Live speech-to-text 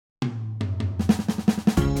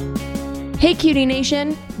Hey Cutie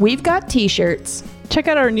Nation, we've got t-shirts. Check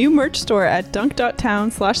out our new merch store at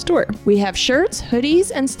dunk.town/store. We have shirts,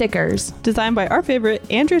 hoodies, and stickers. Designed by our favorite,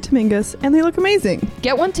 Andrea Dominguez, and they look amazing.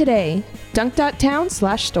 Get one today.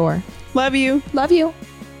 Dunk.town/store. Love you. Love you.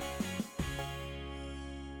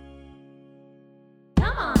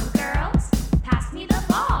 Come on, girls. Pass me the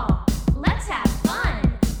ball. Let's have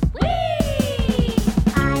fun. Whee!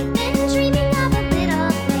 I've been dreaming of a little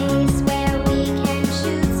place where we can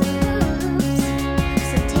shoot some hoops.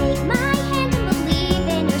 So take my hand and believe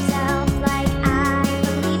in yourself like I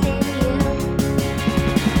believe in you.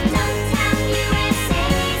 Dunktown, USA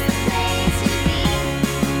is the place to be.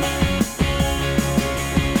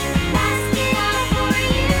 Basketball for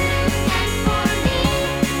you and for me.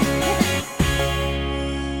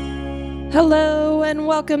 Hello and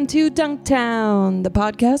welcome to Dunktown, the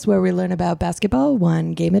podcast where we learn about basketball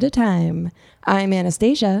one game at a time. I'm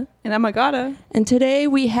Anastasia, And I'm Agata. and today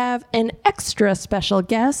we have an extra special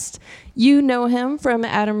guest. You know him from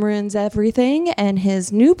Adam Ruins Everything and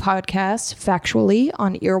his new podcast, Factually,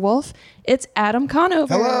 on Earwolf. It's Adam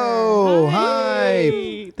Conover. Hello. Hi.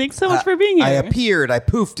 Hey, thanks so much for being here. I appeared. I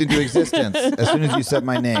poofed into existence as soon as you said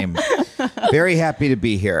my name. Very happy to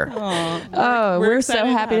be here. Oh, we're so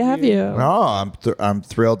excited happy to have you. Oh, I'm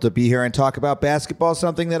thrilled to be here and talk about basketball,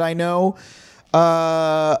 something that I know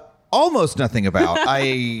almost nothing about.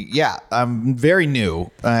 I'm very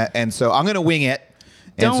new, and so I'm going to wing it.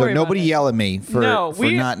 Don't And so worry about nobody it. yell at me for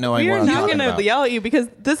not knowing what I'm We're not talking going about. to yell at you because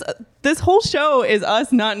this whole show is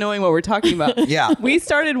us not knowing what we're talking about. Yeah. We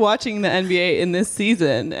started watching the NBA in this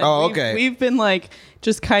season. And Oh, okay. We've been like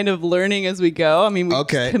just kind of learning as we go. I mean, we've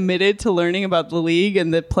committed to learning about the league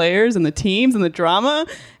and the players and the teams and the drama.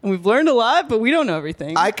 And we've learned a lot, but we don't know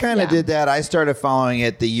everything. I kind of did that. I started following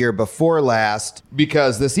it the year before last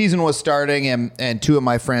because the season was starting and two of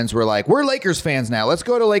my friends were like, we're Lakers fans now. Let's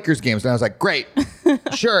go to Lakers games. And I was like, great.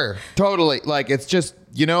 Sure. Totally. Like, it's just,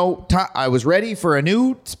 I was ready for a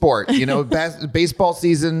new sport. Baseball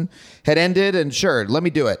season had ended and sure, let me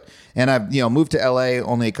do it. And I've, moved to LA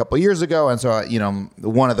only a couple years ago. And so,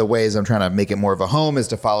 one of the ways I'm trying to make it more of a home is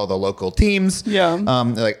to follow the local teams. Yeah.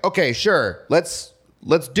 They're like, okay, sure. Let's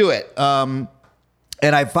do it. And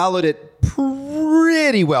I followed it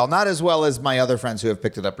pretty well. Not as well as my other friends who have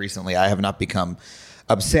picked it up recently. I have not become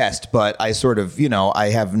obsessed, but I sort of, I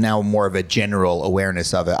have now more of a general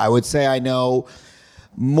awareness of it. I would say I know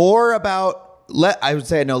more about, I would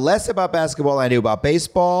say I know less about basketball than I do about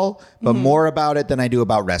baseball, but more about it than I do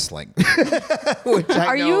about wrestling. Which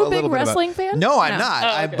Are you a big wrestling fan? No, I'm not.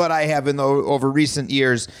 Oh, okay. But I have, over recent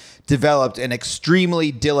years, developed an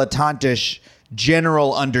extremely dilettantish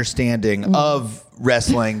general understanding of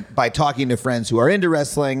wrestling by talking to friends who are into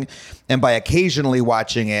wrestling and by occasionally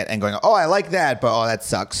watching it and going, oh, I like that, but that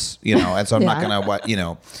sucks, and so I'm not going to watch,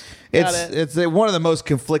 It's one of the most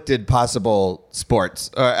conflicted possible sports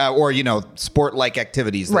or sport-like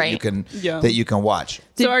activities that Right. you can watch.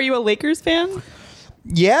 So are you a Lakers fan?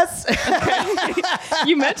 Yes.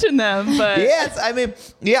 You mentioned them, but Yes. I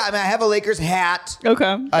have a Lakers hat.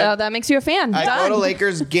 okay. That makes you a fan. I Done. go to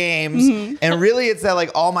Lakers games, and really it's that like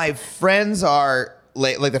all my friends are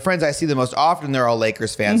like the friends I see the most often, they're all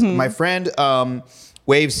Lakers fans. My friend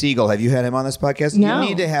Wave Siegel, have you had him on this podcast? No. You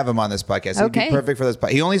need to have him on this podcast. He'd Okay. be perfect for this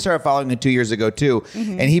podcast. He only started following me 2 years ago too,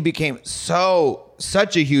 and he became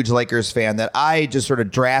such a huge Lakers fan that I just sort of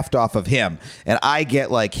draft off of him, and I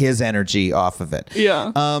get like his energy off of it.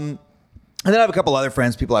 Yeah. And then I have a couple other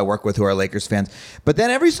friends, people I work with who are Lakers fans. But then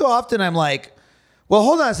every so often I'm like, well,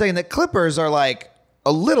 hold on a second. The Clippers are like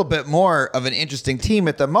a little bit more of an interesting team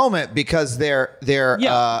at the moment because they're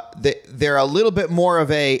a little bit more of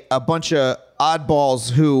a bunch of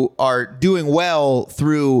oddballs who are doing well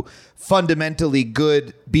through fundamentally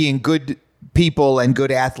being good people and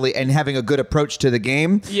good athlete and having a good approach to the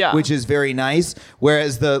game, which is very nice.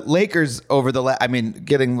 Whereas the Lakers so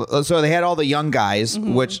they had all the young guys,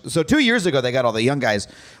 so 2 years ago they got all the young guys,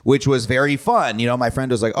 which was very fun. My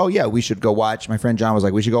friend was like, oh yeah, we should go watch. My friend John was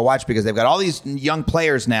like, we should go watch because they've got all these young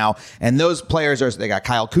players now. And those players they got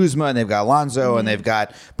Kyle Kuzma and they've got Alonzo and they've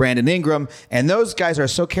got Brandon Ingram. And those guys are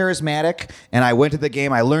so charismatic. And I went to the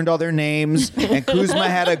game. I learned all their names. And Kuzma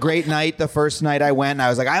had a great night the first night I went. And I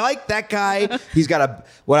was like, I like that guy.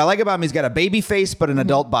 What I like about him, he's got a baby face, but an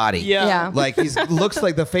adult body. Yeah. Like he looks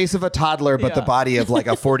like the face of a toddler, but the body of like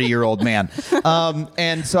a 40-year-old man.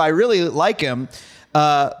 And so I really like him.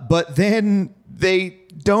 But then they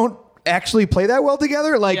don't actually play that well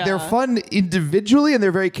together. Like they're fun individually and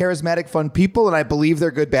they're very charismatic, fun people. And I believe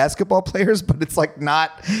they're good basketball players, but it's like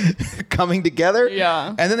not coming together. Yeah.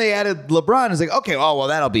 And then they added LeBron. It's like, okay, well,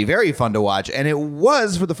 that'll be very fun to watch. And it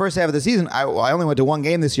was for the first half of the season. I only went to one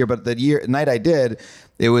game this year, but the night I did,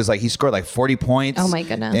 it was like he scored like 40 points. Oh my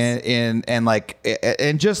goodness!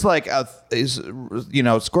 And just like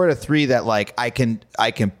scored a three that like I can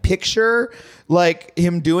picture like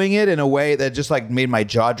him doing it in a way that just like made my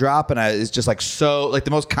jaw drop. And it's just like so like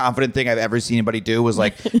the most confident thing I've ever seen anybody do was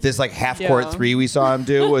like this like half court three we saw him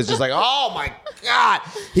do was just like, oh my God.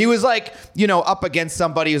 He was like, up against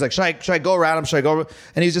somebody. He was like, should I go around him? Should I go?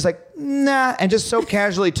 And he's just like, nah. And just so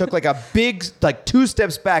casually took like a big, like 2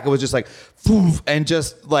 steps back. It was just like, poof, and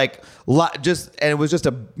just like, and it was just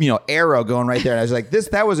a, arrow going right there. And I was like,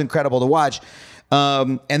 that was incredible to watch.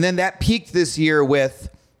 And then that peaked this year with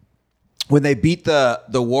when they beat the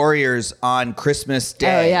Warriors on Christmas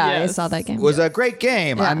Day. Oh, yeah. I saw that game. It was a great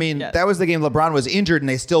game. Yeah. I mean, that was the game LeBron was injured and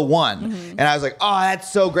they still won. And I was like, oh,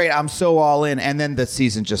 that's so great. I'm so all in. And then the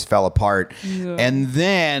season just fell apart. Yeah. And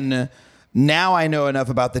then now I know enough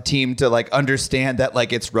about the team to like understand that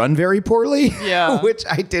like it's run very poorly. Yeah. Which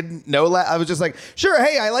I didn't know. I was just like, sure,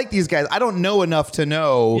 hey, I like these guys. I don't know enough to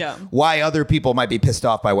know why other people might be pissed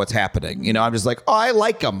off by what's happening. I'm just like, oh, I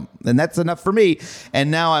like them. And that's enough for me.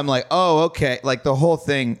 And now I'm like, oh, okay. Like the whole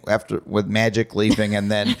thing after with Magic leaving and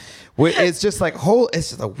then it's just like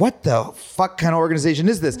it's just like, what the fuck kind of organization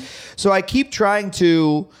is this? So I keep trying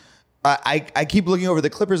to, I keep looking over the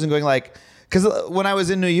Clippers and going like, because when I was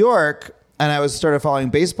in New York, and I started following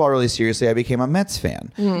baseball really seriously, I became a Mets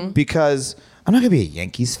fan because I'm not going to be a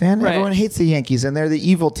Yankees fan. Right. Everyone hates the Yankees and they're the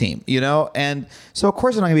evil team, And so of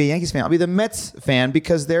course I'm not going to be a Yankees fan. I'll be the Mets fan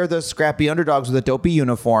because they're the scrappy underdogs with the dopey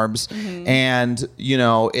uniforms, and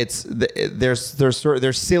they're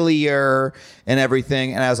sillier and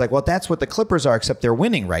everything. And I was like, well, that's what the Clippers are, except they're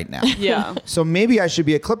winning right now. Yeah. So maybe I should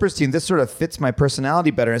be a Clippers team. This sort of fits my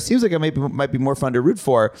personality better. It seems like it might be more fun to root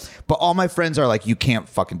for. But all my friends are like, you can't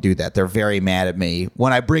fucking do that. They're very mad at me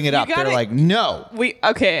when I bring it up. They're like, no.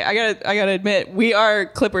 I gotta admit, we are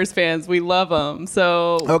Clippers fans. We love them.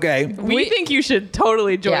 So we think you should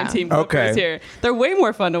totally join Team Clippers here. They're way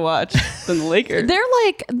more fun to watch than the Lakers.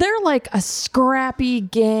 They're like a scrappy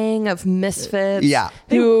gang of misfits. Yeah.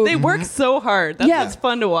 They work so hard. That's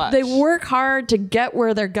fun to watch. They work hard to get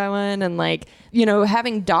where they're going, and like,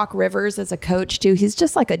 having Doc Rivers as a coach too. He's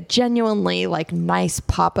just like a genuinely like nice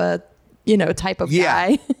papa, type of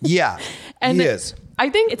guy. Yeah. And he is. I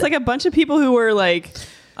think it's like a bunch of people who were like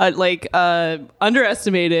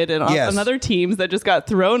underestimated and on other teams that just got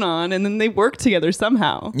thrown on, and then they work together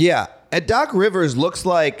somehow. Yeah. And Doc Rivers looks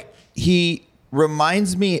like he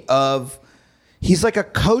reminds me of, he's like a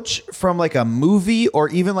coach from like a movie or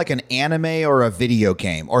even like an anime or a video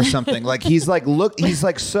game or something. Like he's like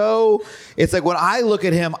so, it's like when I look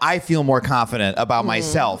at him, I feel more confident about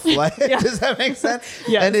myself. Like, does that make sense?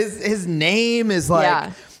 Yeah. And his name is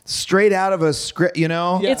like straight out of a script,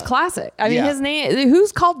 Yeah. It's classic. I mean, his name,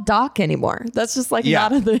 who's called Doc anymore? That's just like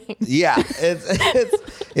not a thing. Yeah.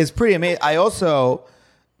 It's pretty amazing. I also,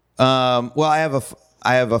 I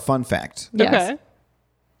have a fun fact. Yes. Okay.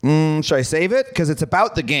 Should I save it? Because it's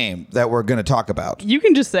about the game that we're going to talk about. You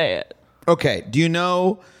can just say it. Okay. Do you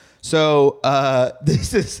know? So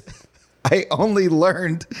this is, I only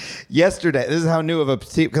learned yesterday. This is how new of a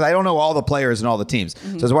team, because I don't know all the players and all the teams. So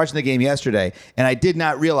I was watching the game yesterday, and I did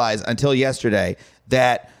not realize until yesterday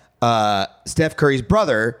that Steph Curry's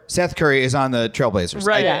brother, Seth Curry, is on the Trailblazers.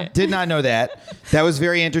 Right. I did not know that. That was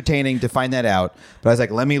very entertaining to find that out. But I was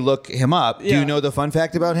like, let me look him up. Do you know the fun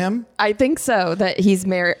fact about him? I think so, that he's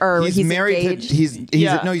married, or he's married. engaged. He's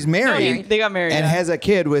married. No, they got married. And has a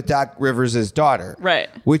kid with Doc Rivers' daughter. Right.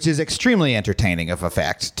 Which is extremely entertaining of a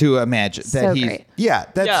fact to imagine. So great. Yeah.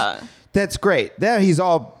 That's great. There he's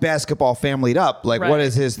all basketball familyed up. Like, what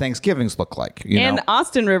does his Thanksgivings look like? You know?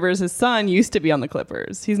 Austin Rivers, his son, used to be on the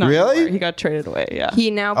Clippers. He's not really. anymore. He got traded away. Yeah.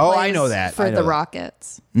 He now plays I know that. for the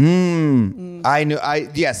Rockets. I knew.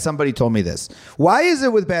 Somebody told me this. Why is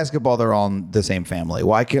it with basketball they're all in the same family?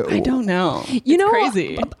 Why can't I don't know. It's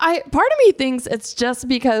crazy. Part of me thinks it's just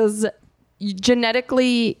because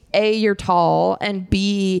genetically, A, you're tall, and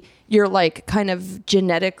B, you're like kind of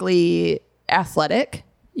genetically athletic.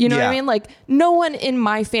 You know what I mean? Like, no one in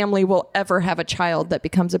my family will ever have a child that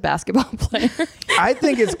becomes a basketball player. I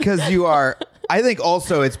think it's because you are. I think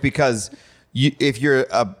also it's because if you're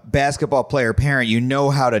a basketball player parent, you know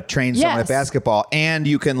how to train someone at basketball, and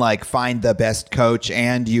you can like find the best coach,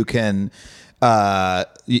 and you can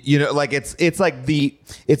like it's like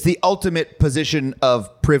the ultimate position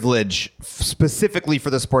of privilege specifically for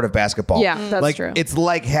the sport of basketball. Yeah, that's like, true. It's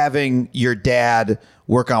like having your dad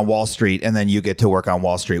work on Wall Street and then you get to work on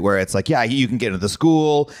Wall Street, where it's like, yeah, you can get into the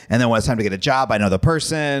school, and then when it's time to get a job, I know the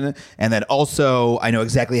person, and then also I know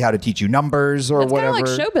exactly how to teach you numbers or it's whatever. It's kind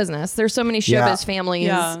of like show business. There's so many showbiz families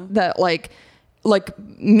that like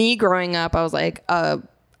me growing up, I was like,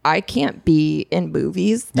 I can't be in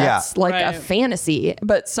movies. That's like a fantasy.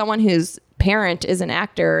 But someone whose parent is an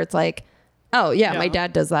actor, it's like, oh yeah, my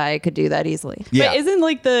dad does that. I could do that easily. Yeah. But isn't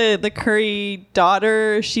like the Curry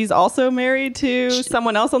daughter, she's also married to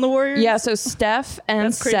someone else on the Warriors? Yeah, so Steph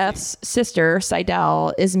and Seth's sister,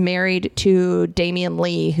 Seidel, is married to Damian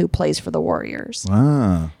Lee, who plays for the Warriors.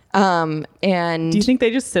 Ah. And do you think they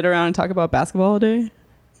just sit around and talk about basketball all day?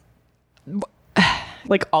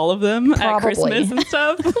 Like all of them Probably. at Christmas and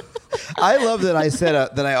stuff. I love that I said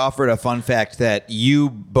that I offered a fun fact that you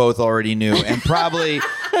both already knew, and probably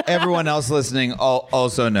everyone else listening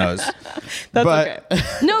also knows. That's okay.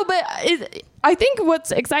 No, but I think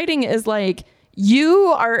what's exciting is like you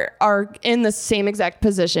are in the same exact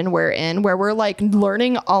position we're in, where we're like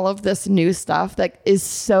learning all of this new stuff that is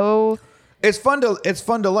so. It's fun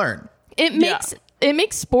to learn. It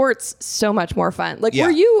makes sports so much more fun. Like,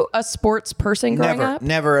 were you a sports person growing up?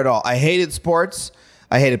 Never at all. I hated sports.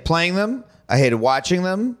 I hated playing them. I hated watching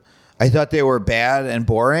them. I thought they were bad and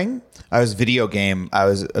boring. I was a video game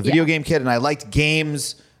kid, and I liked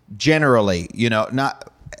games generally,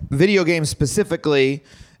 not video games specifically,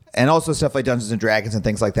 and also stuff like Dungeons and Dragons and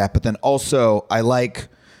things like that. But then also I like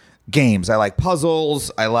games. I like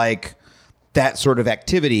puzzles. I like that sort of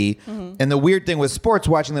activity. Mm-hmm. And the weird thing with sports,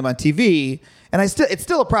 watching them on TV, and it's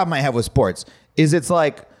still a problem I have with sports, is it's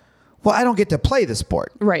like, well, I don't get to play the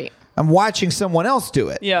sport. Right. I'm watching someone else do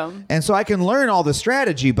it. Yeah. And so I can learn all the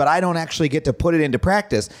strategy, but I don't actually get to put it into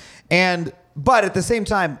practice. But at the same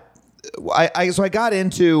time, I got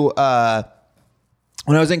into, when I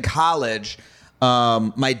was in college,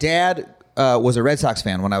 my dad was a Red Sox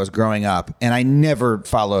fan when I was growing up, and I never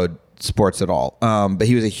followed sports at all. But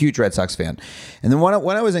he was a huge Red Sox fan. And then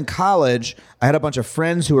when I was in college, I had a bunch of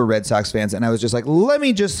friends who were Red Sox fans, and I was just like, let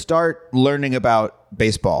me just start learning about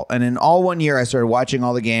baseball. And in all one year, I started watching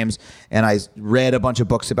all the games, and I read a bunch of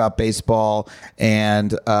books about baseball,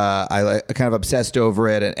 and I kind of obsessed over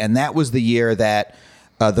it. And that was the year that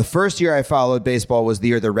the first year I followed baseball was the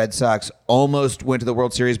year the Red Sox almost went to the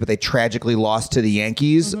World Series, but they tragically lost to the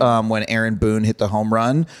Yankees when Aaron Boone hit the home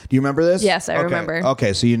run. Do you remember this? Yes, I remember.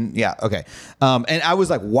 Okay, so okay. And I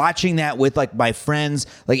was like watching that with like my friends,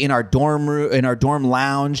 like in our dorm room, in our dorm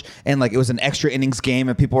lounge, and like it was an extra innings game,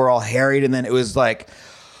 and people were all harried, and then it was like.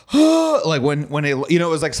 Like when it, it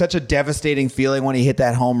was like such a devastating feeling when he hit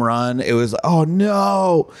that home run. It was like, oh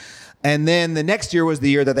no. And then the next year was the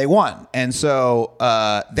year that they won. And so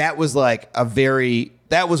that was like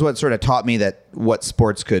that was what sort of taught me that what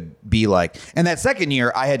sports could be like. And that second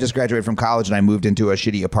year, I had just graduated from college, and I moved into a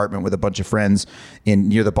shitty apartment with a bunch of friends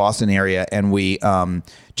near the Boston area. And we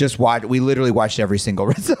we literally watched every single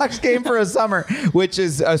Red Sox game for a summer, which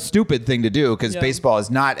is a stupid thing to do because baseball is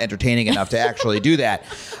not entertaining enough to actually do that.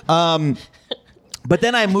 But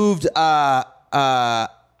then I moved,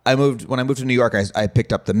 when I moved to New York, I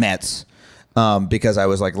picked up the Mets. Because I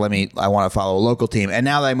was like, I want to follow a local team. And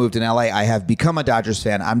now that I moved in LA, I have become a Dodgers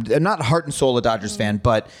fan. I'm not heart and soul a Dodgers fan,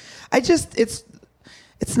 but it's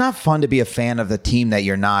not fun to be a fan of the team that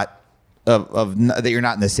you're not that you're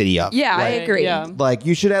not in the city of. Yeah, I agree. Yeah. Like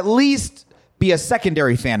you should at least be a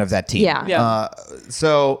secondary fan of that team. Yeah.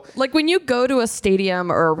 So like when you go to a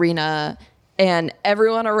stadium or arena and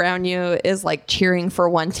everyone around you is like cheering for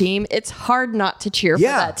one team, it's hard not to cheer for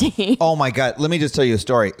that team. Oh my God. Let me just tell you a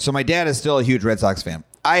story. So my dad is still a huge Red Sox fan.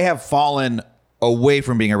 I have fallen away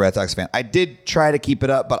from being a Red Sox fan. I did try to keep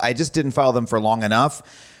it up, but I just didn't follow them for long enough.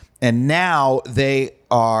 And now they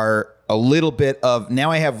are a little bit of,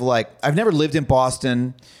 now I have like, I've never lived in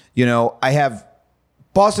Boston. I have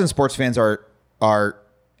Boston sports fans are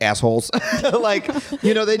assholes. Like,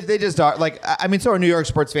 they just are like, I mean, so are New York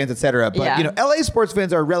sports fans, etc. But, LA sports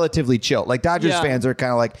fans are relatively chill. Like Dodgers fans are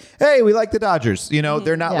kind of like, hey, we like the Dodgers.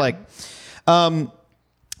 They're not like,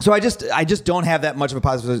 so I just don't have that much of a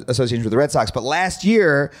positive association with the Red Sox. But last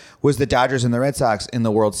year was the Dodgers and the Red Sox in the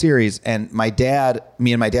World Series. And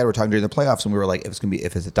me and my dad were talking during the playoffs, and we were like,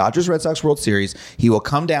 if it's a Dodgers Red Sox World Series, he will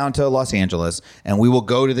come down to Los Angeles and we will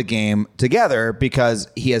go to the game together because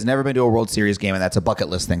he has never been to a World Series game, and that's a bucket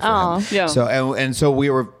list thing for him. Yeah. So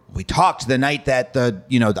we talked the night that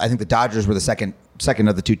I think the Dodgers were the second second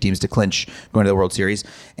of the two teams to clinch going to the World Series.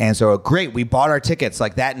 And so great, we bought our tickets.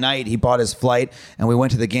 Like that night, he bought his flight, and we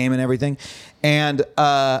went to the game and everything. And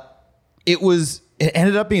it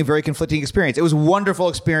ended up being a very conflicting experience. It was a wonderful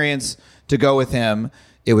experience to go with him.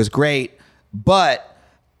 It was great, but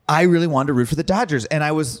I really wanted to root for the Dodgers. And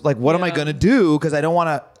I was like, what am I going to do? Because I don't want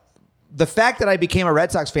to. The fact that I became a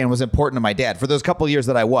Red Sox fan was important to my dad for those couple of years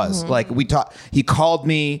that I was. Like he called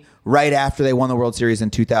me right after they won the World Series in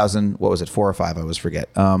 2000. What was it, 4 or 5? I always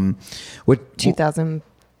forget.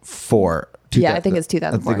 2004. Yeah, I think it's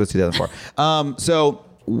 2004. I think it was 2004. So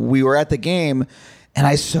we were at the game, and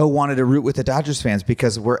I so wanted to root with the Dodgers fans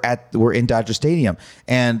because we're in Dodger Stadium,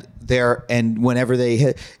 and whenever they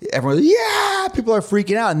hit, everyone, yeah, people are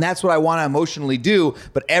freaking out, and that's what I want to emotionally do.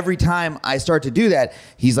 But every time I start to do that,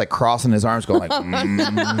 he's like crossing his arms, going like,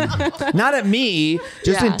 not at me,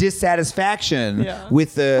 just in dissatisfaction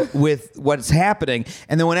with what's happening.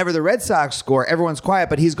 And then whenever the Red Sox score, everyone's quiet,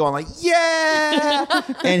 but he's going like, yeah,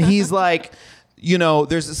 and he's like.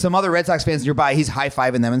 There's some other Red Sox fans nearby. He's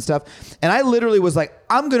high-fiving them and stuff. And I literally was like,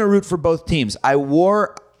 I'm going to root for both teams. I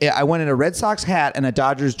went in a Red Sox hat and a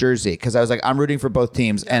Dodgers jersey because I was like, I'm rooting for both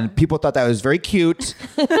teams. And people thought that was very cute.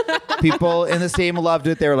 People in the stadium loved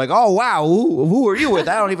it. They were like, oh, wow, who are you with?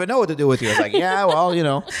 I don't even know what to do with you. I was like, yeah,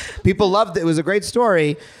 well, people loved it. It was a great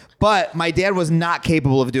story. But my dad was not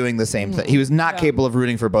capable of doing the same thing. He was not capable of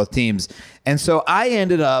rooting for both teams. And so I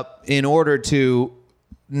ended up, in order to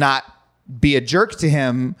not be a jerk to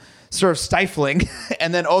him, sort of stifling,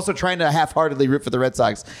 and then also trying to half-heartedly root for the Red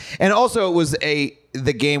Sox. And also it was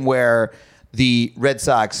the game where the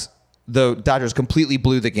Dodgers completely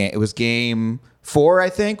blew the game. It was game 4, I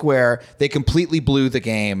think, where they completely blew the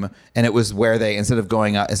game, and it was where they instead of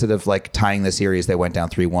like tying the series, they went down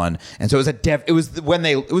 3-1. And so it was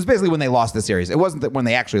basically when they lost the series. It wasn't when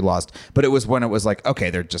they actually lost, but it was when it was like, okay,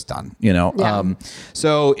 they're just done, Yeah.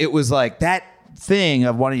 So it was like that thing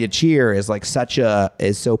of wanting to cheer is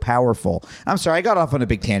so powerful. I'm sorry, I got off on a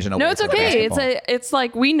big tangent. No, it's okay. It's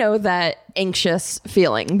like we know that anxious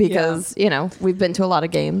feeling because we've been to a lot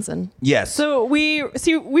of games and yes. So we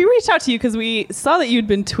reached out to you because we saw that you'd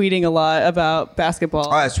been tweeting a lot about basketball.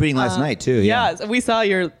 Oh, I was tweeting last night too. Yeah, we saw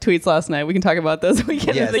your tweets last night. We can talk about those when we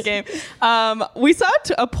get into the game. We saw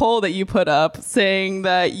a poll that you put up saying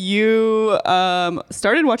that you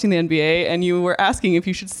started watching the NBA and you were asking if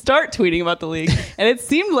you should start tweeting about the league, and it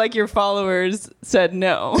seemed like your followers said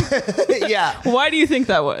no. Yeah. Why do you think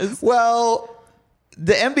that was? Well,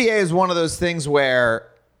 the NBA is one of those things where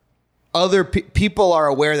other people are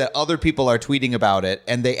aware that other people are tweeting about it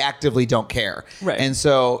and they actively don't care. Right. And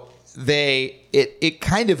so it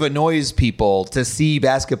kind of annoys people to see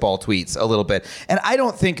basketball tweets a little bit. And I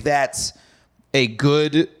don't think that's a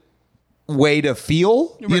good way to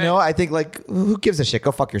feel, right. I think like who gives a shit?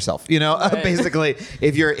 Go fuck yourself. Right. Basically,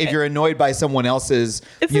 if you're annoyed by someone else's,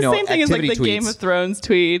 it's the same thing as like the tweets. Game of Thrones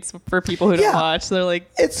tweets for people who don't watch. They're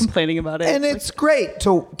like complaining about it, and it's great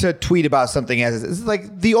to tweet about something as it's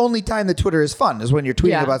like the only time that Twitter is fun is when you're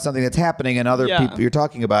tweeting about something that's happening and other people you're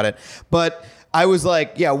talking about it. But I was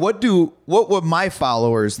like, what would my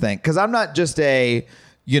followers think? Because I'm not just a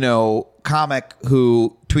comic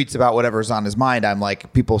who tweets about whatever's on his mind. I'm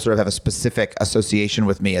like, people sort of have a specific association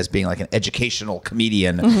with me as being like an educational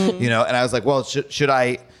comedian, and I was like, well,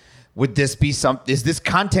 would this be is this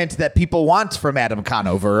content that people want from Adam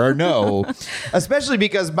Conover or no? Especially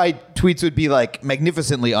because my tweets would be like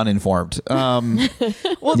magnificently uninformed.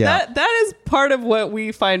 That is part of what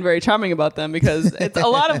we find very charming about them, because it's a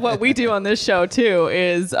lot of what we do on this show too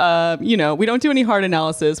is, we don't do any hard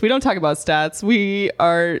analysis. We don't talk about stats. We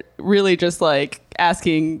are really just like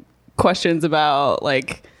asking questions about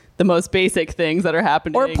like the most basic things that are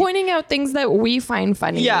happening, or pointing out things that we find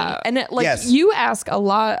funny. And you ask a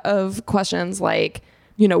lot of questions like,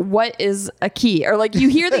 what is a key, or like you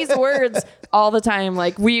hear these words all the time.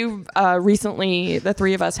 Like we recently, the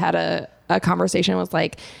three of us had a conversation with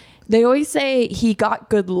like, they always say he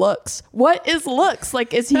got good looks. What is looks?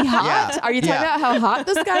 Like, is he hot? Are you talking about how hot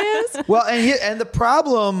this guy is? Well, and the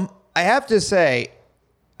problem, I have to say,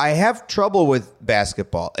 I have trouble with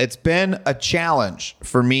basketball. It's been a challenge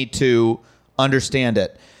for me to understand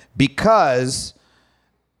it because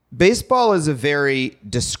baseball is a very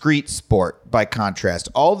discrete sport by contrast.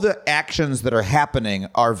 All the actions that are happening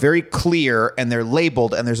are very clear and they're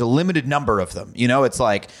labeled and there's a limited number of them. It's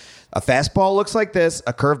like a fastball looks like this,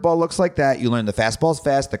 a curveball looks like that. You learn the fastball's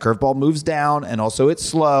fast, the curveball moves down, and also it's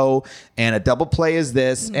slow, and a double play is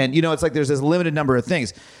this. And, it's like there's this limited number of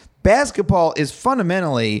things. Basketball is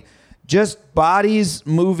fundamentally just bodies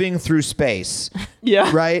moving through space.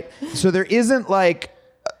 Yeah. Right? So there isn't like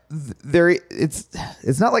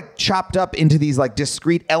it's not like chopped up into these like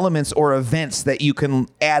discrete elements or events that you can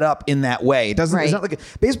add up in that way. It doesn't. Right. It's not like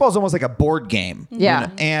baseball is almost like a board game. Yeah.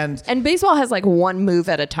 And baseball has like one move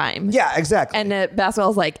at a time. yeah, exactly. And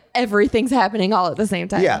basketball is like everything's happening all at the same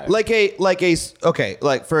time. yeah, like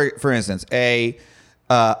for instance, a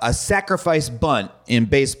sacrifice bunt in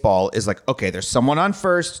baseball is like, okay, there's someone on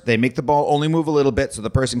first. They make the ball only move a little bit so the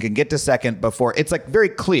person can get to second before. It's like very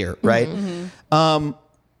clear, right?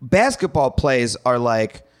 Basketball plays are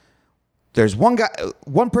like, there's one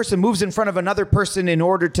person moves in front of another person in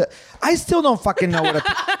order to. I still don't fucking know what a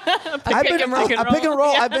pick and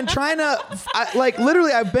roll. I've been trying to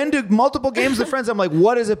literally. I've been to multiple games with friends. I'm like,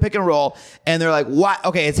 what is a pick and roll? And they're like, what?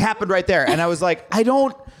 Okay, it's happened right there. And I was like,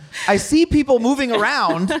 I see people moving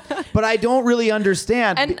around, but I don't really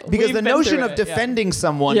understand And because we've the been notion through of it, yeah. defending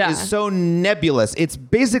someone Yeah. is so nebulous. It's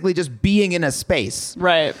basically just being in a space.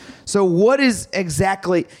 Right. So what is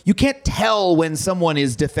exactly, you can't tell when someone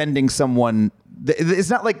is defending someone. It's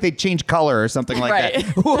not like they change color or something like Right.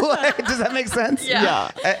 that. Does that make sense?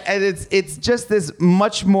 Yeah. And it's just this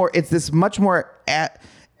much more,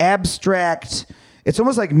 abstract. It's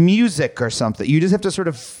almost like music or something. You just have to sort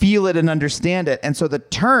of feel it and understand it. And so the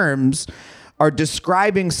terms are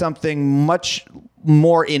describing something much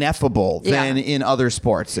more ineffable than in other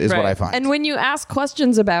sports is what Right. I find. And when you ask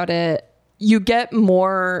questions about it, you get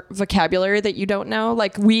more vocabulary that you don't know.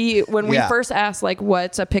 Like when we Yeah. first asked like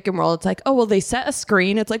what's a pick and roll, it's like, oh well, they set a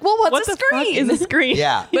screen. It's like, well, what's What a the fuck screen? is a screen?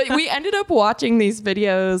 yeah. But we ended up watching these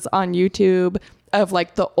videos on YouTube of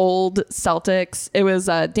like the old Celtics. It was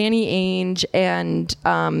Danny Ainge and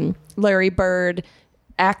Larry Bird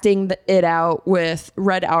acting it out with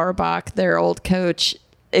Red Auerbach, their old coach,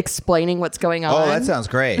 explaining what's going on. Oh, that sounds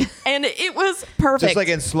great. And it was perfect. Just like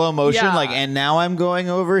in slow motion, Yeah. and now I'm going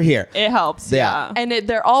over here. It helps. Yeah. Yeah. and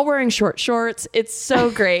they're all wearing short shorts. It's so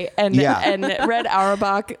great. And Yeah. and Red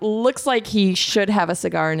Auerbach looks like he should have a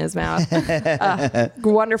cigar in his mouth.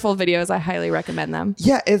 Wonderful videos. I highly recommend them.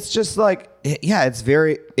 Yeah, it's just like, it's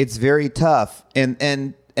very tough.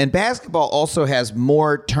 And basketball also has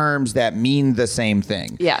more terms that mean the same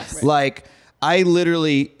thing. Yes. Right. Like I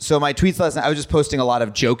literally, so my tweets last night, I was just posting a lot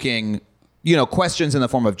of joking, questions in the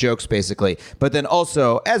form of jokes basically. But then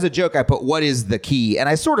also as a joke, I put, what is the key? And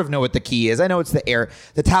I sort of know what the key is. I know it's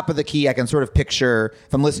the top of the key. I can sort of picture,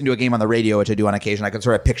 if I'm listening to a game on the radio, which I do on occasion, I can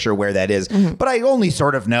sort of picture where that is. But I only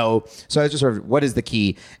sort of know. So I was just sort of, what is the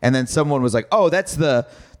key? And then someone was like, oh, that's the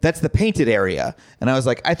painted area. And I was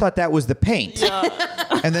like, I thought that was the paint.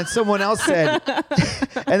 And then someone else said,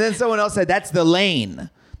 that's the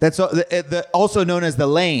lane. That's also known as the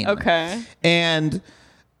lane. Okay. And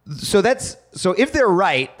so if they're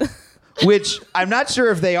right, which I'm not sure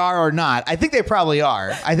if they are or not. I think they probably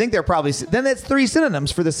are. I think they're probably, then that's three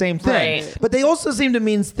synonyms for the same thing. Right. But they also seem to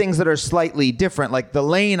mean things that are slightly different. Like the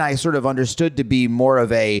lane I sort of understood to be more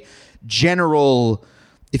of a general,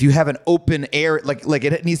 if you have an open air, like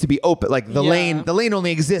it needs to be open. Like the lane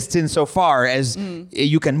only exists insofar as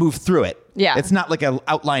you can move through it. Yeah. It's not like an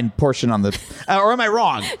outlined portion on the, or am I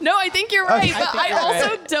wrong? No, I think you're right. Okay. But I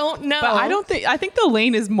also don't know. But I think the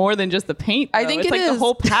lane is more than just the paint. I though. think it's it like the is.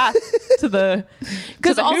 whole path to the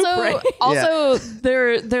Because to the hoop, right? also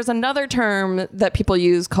there's another term that people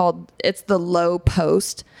use called, it's the low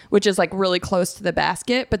post, which is like really close to the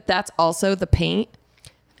basket, but that's also the paint.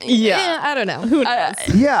 Yeah. I don't know. Who knows?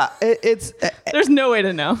 Yeah. It's, There's no way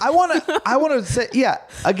to know. I want to say,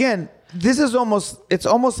 again, this is it's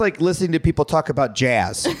almost like listening to people talk about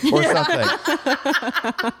jazz or something.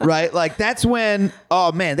 Right? Like that's when,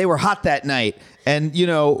 oh man, they were hot that night. And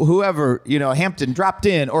whoever, Hampton dropped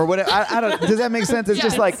in or whatever. I don't, does that make sense? It's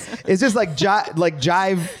just like,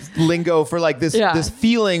 jive lingo for like this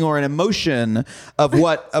feeling or an emotion of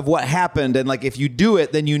what happened. And like, if you do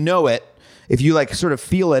it, then you know it. If you like sort of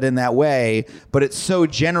feel it in that way, but it's so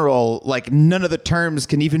general, like none of the terms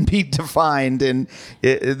can even be defined, and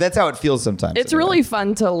that's how it feels sometimes. It's really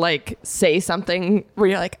fun to like say something where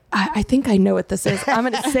you're like, I think I know what this is. I'm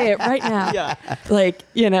going to say it right now. Yeah. Like,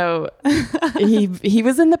 he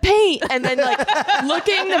was in the paint, and then like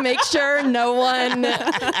looking to make sure no one.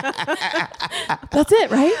 That's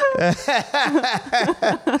it, right?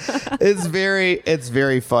 It's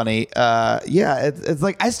very funny. It's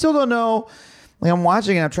like I still don't know. Like I'm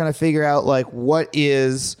watching and I'm trying to figure out like what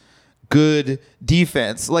is good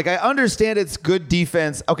defense. Like I understand it's good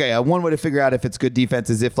defense. Okay, one way to figure out if it's good defense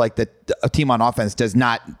is if like a team on offense does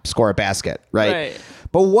not score a basket, right? Right.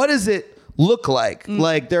 But what does it look like?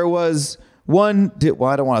 Like there was Well,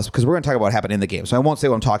 I don't want to, because we're going to talk about what happened in the game, so I won't say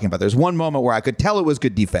what I'm talking about. There's one moment where I could tell it was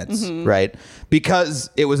good defense, right? Because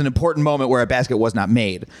it was an important moment where a basket was not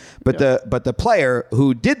made. But the player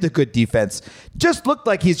who did the good defense just looked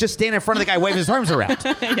like he's just standing in front of the guy waving his arms around.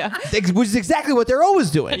 Which is exactly what they're always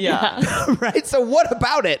doing. Yeah. Right? So what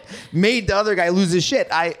about it made the other guy lose his shit?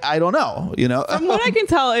 I don't know, you know? From what I can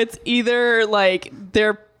tell, it's either like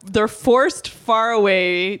they're forced far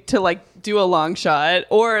away to like do a long shot,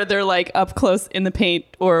 or they're like up close in the paint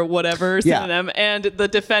or whatever, seeing them, and the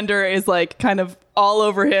defender is like kind of all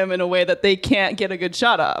over him in a way that they can't get a good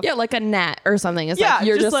shot off. Yeah, like a gnat or something. It's like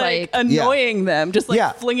you're just like annoying them, just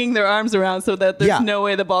like flinging their arms around so that there's no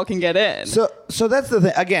way the ball can get in. So that's the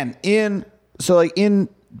thing. Again, in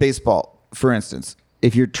baseball, for instance,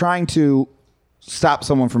 if you're trying to stop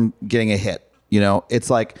someone from getting a hit, you know,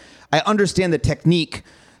 it's like I understand the technique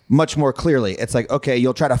much more clearly. It's like, okay,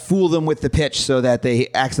 you'll try to fool them with the pitch so that they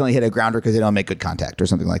accidentally hit a grounder because they don't make good contact or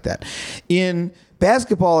something like that. In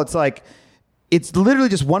basketball, it's like, it's literally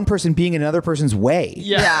just one person being in another person's way.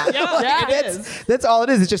 That's all it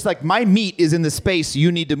is. It's just like my meat is in the space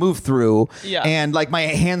you need to move through, and like my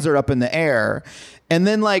hands are up in the air. And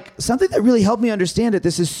then like something that really helped me understand it,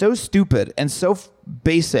 this is so stupid and so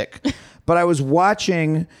basic, but I was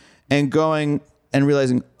watching and going and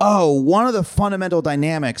realizing, one of the fundamental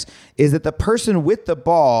dynamics is that the person with the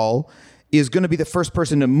ball is going to be the first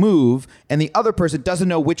person to move, and the other person doesn't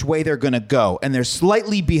know which way they're going to go, and they're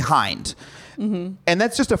slightly behind. And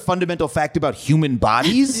that's just a fundamental fact about human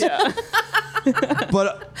bodies.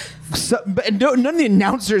 But none of the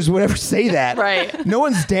announcers would ever say that. Right. No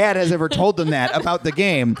one's dad has ever told them that about the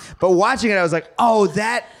game. But watching it, I was like,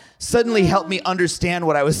 that suddenly helped me understand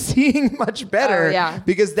what I was seeing much better.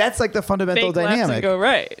 Because that's like the fundamental Fake left dynamic. and go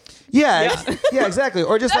right. Yeah, exactly.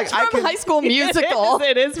 Or just That's like from High School Musical.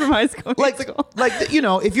 It is from High School Musical. Like you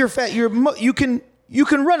know, if you're fat, you can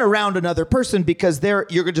run around another person because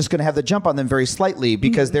you're just going to have the jump on them very slightly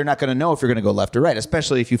because they're not going to know if you're going to go left or right,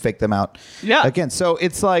 especially if you fake them out. Again, so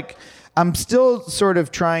it's like I'm still sort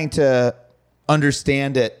of trying to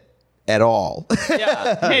understand it at all.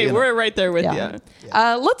 Hey, we're right there with you.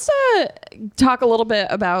 Let's talk a little bit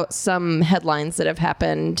about some headlines that have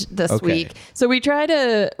happened this week. So we try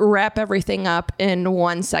to wrap everything up in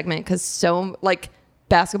one segment because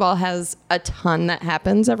basketball has a ton that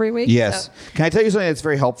happens every week. Yes. So. Can I tell you something that's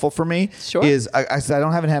very helpful for me? Sure. Is I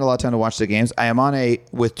haven't had a lot of time to watch the games. I am on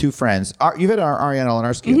with two friends. You've had Ariana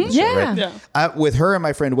Lenarski on the show, right? With her and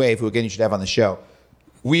my friend Wave, who again you should have on the show.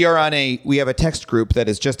 We have a text group that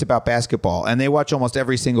is just about basketball, and they watch almost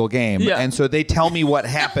every single game. And so they tell me what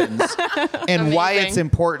happens and why it's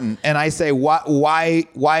important. And I say, why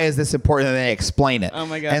is this important? And they explain it. Oh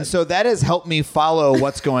my God. And so that has helped me follow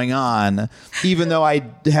what's going on, even though I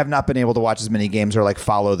have not been able to watch as many games or like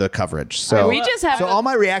follow the coverage. So we just have all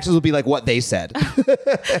my reactions will be like what they said.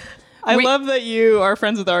 I love that you are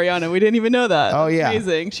friends with Ariana. We didn't even know that. Oh, yeah.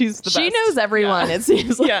 Amazing. She's the best. She knows everyone, it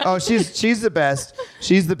seems like. Oh, she's the best.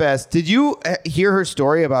 She's the best. Did you hear her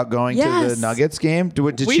story about going to the Nuggets game? Did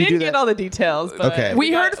we she didn't do get that? all the details. But Okay.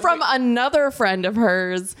 We heard from another friend of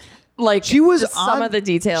hers. Like She was just some of the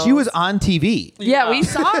details. She was on TV. Yeah, we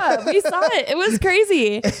saw it. We saw it. It was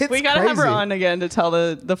crazy. We gotta have her on again to tell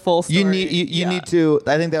the full story. You need to.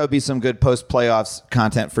 I think that would be some good post playoffs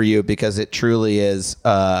content for you because it truly is.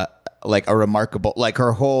 Like a remarkable, like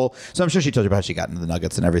her whole. So I'm sure she told you about how she got into the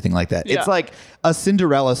Nuggets and everything like that. It's like a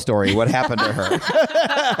Cinderella story. What happened to her?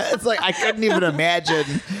 It's like I couldn't even imagine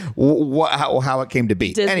how it came to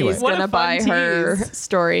be. Disney's Anyway, gonna buy her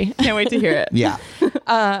story. Can't wait to hear it. yeah.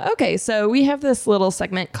 Okay, so we have this little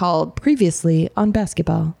segment called Previously on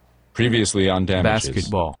Basketball. Previously on Damages.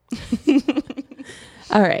 Basketball.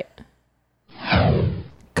 All right.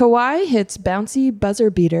 Kawhi hits bouncy buzzer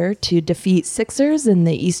beater to defeat Sixers in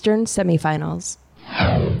the Eastern semifinals.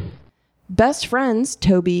 Best friends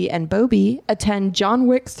Toby and Bobby attend John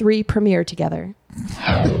Wick 3 premiere together.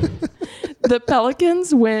 The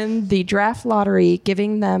Pelicans win the draft lottery,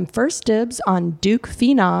 giving them first dibs on Duke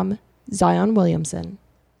phenom Zion Williamson.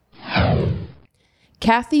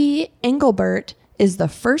 Kathy Engelbert is the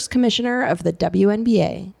first commissioner of the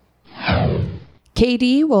WNBA.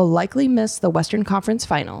 KD will likely miss the Western Conference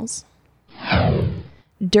Finals.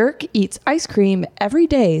 Dirk eats ice cream every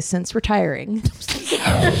day since retiring.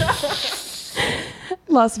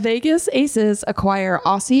 Las Vegas Aces acquire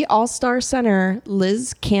Aussie All-Star center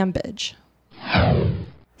Liz Cambage.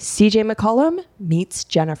 CJ McCollum meets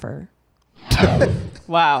Jennifer.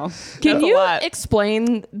 Wow. Can That's a you lot.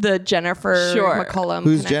 explain the Jennifer McCollum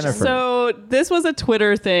Who's connection? Jennifer? So this was a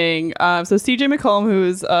Twitter thing. So CJ McCollum,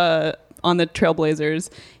 who's on the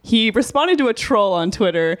Trailblazers, he responded to a troll on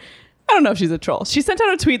Twitter. I don't know if she's a troll. She sent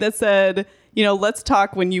out a tweet that said, let's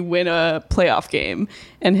talk when you win a playoff game.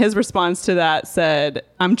 And his response to that said,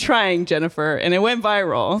 I'm trying, Jennifer. And it went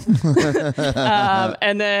viral.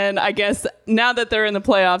 And then I guess now that they're in the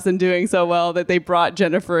playoffs and doing so well, that they brought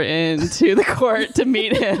Jennifer into the court to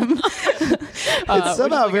meet him. It's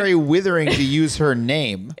somehow very withering to use her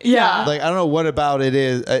name. Yeah. Like, I don't know what about it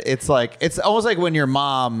is. It's almost like when your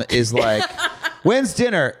mom is like, when's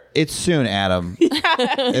dinner? It's soon, Adam.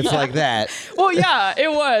 It's like that. Well, yeah,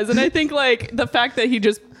 it was. And I think like the fact that he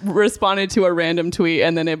just responded to a random tweet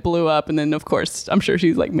and then it blew up. And then, of course, I'm sure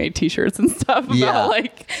she's like made T-shirts and stuff about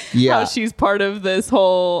how she's part of this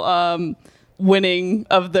whole winning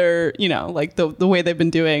of their, like the way they've been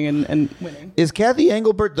doing and winning. Is Kathy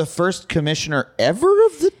Engelbert the first commissioner ever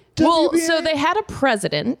of the WBA? Well, so they had a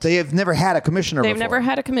president. They have never had a commissioner They've before. never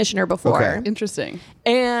had a commissioner before. Okay. Interesting.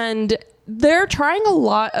 And they're trying a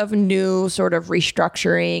lot of new sort of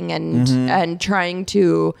restructuring and trying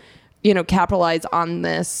to, capitalize on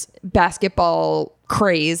this basketball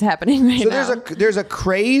craze happening right now. So there's a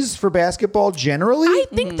craze for basketball generally? I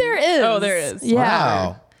think there is. Oh, there is. Yeah.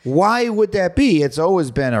 Wow. Why would that be? It's always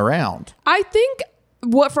been around. I think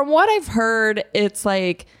from what I've heard, it's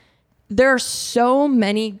like there are so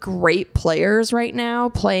many great players right now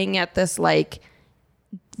playing at this like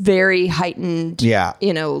very heightened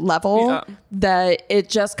level that it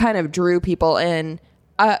just kind of drew people in.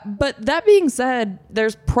 But that being said,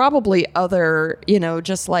 there's probably other,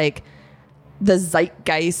 just like the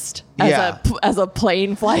zeitgeist as a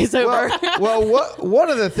plane flies over. One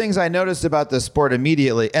of the things I noticed about the sport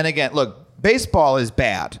immediately, and again, look, baseball is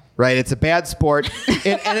bad, right? It's a bad sport,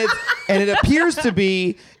 and it appears to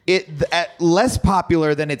be less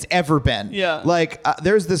popular than it's ever been. Yeah. Like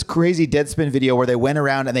there's this crazy Deadspin video where they went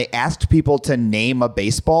around and they asked people to name a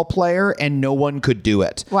baseball player and no one could do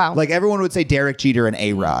it. Wow. Like everyone would say Derek Jeter and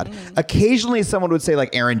A-Rod. Mm-hmm. Occasionally someone would say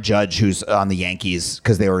like Aaron Judge, who's on the Yankees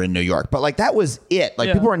because they were in New York. But like that was it.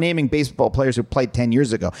 Like people were naming baseball players who played 10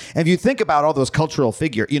 years ago. And if you think about all those cultural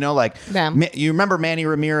figures, you remember Manny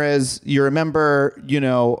Ramirez, you remember,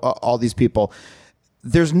 all these people.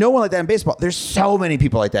 There's no one like that in baseball. There's so many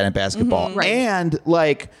people like that in basketball. Mm-hmm. Right. And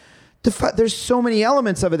like there's so many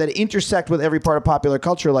elements of it that intersect with every part of popular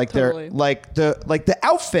culture. Like Totally. the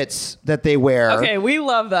outfits that they wear. Okay, we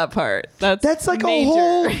love that part. That's like major. a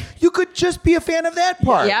whole, you could just be a fan of that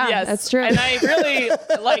part. Yeah, Yes, that's true. And I really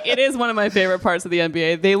it is one of my favorite parts of the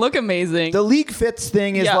NBA. They look amazing. The league fits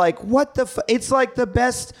thing is like, what the, it's like the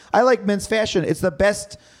best, I like men's fashion. It's the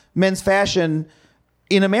best men's fashion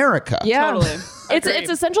in America. Yeah. Totally. It's Agreed.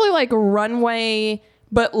 essentially like runway,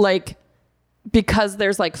 but like because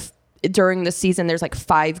there's like during the season there's like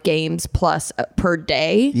 5 games plus per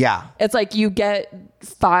day. Yeah. It's like you get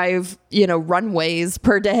 5, runways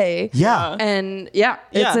per day. Yeah. And Yeah.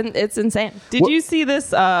 it's insane. Did you see this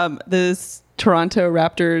this Toronto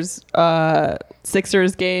Raptors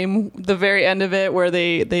Sixers game? The very end of it where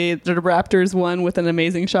the Raptors won with an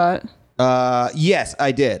amazing shot. Yes,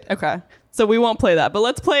 I did. Okay. So we won't play that, but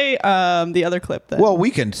let's play the other clip then. Well,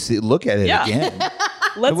 we can look at it Yeah. again.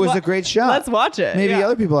 Let's It was a great shot. Let's watch it. Maybe Yeah.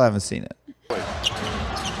 other people haven't seen it.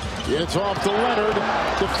 It's off to Leonard,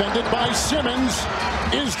 defended by Simmons.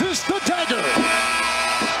 Is this the dagger?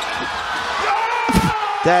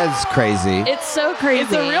 That's crazy. It's so crazy.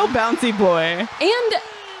 It's a real bouncy boy. And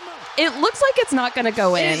it looks like it's not going to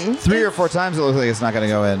go in. 3 or 4 times it looks like it's not going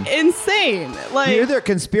to go in. Insane. Like Here there are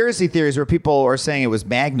conspiracy theories where people are saying it was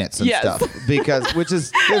magnets and Yes. stuff because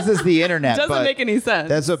this is the internet. doesn't but make any sense.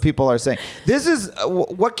 That's what people are saying. This is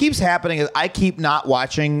what keeps happening is I keep not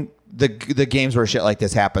watching the games where shit like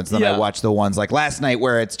this happens. Then I Yeah. watch the ones like last night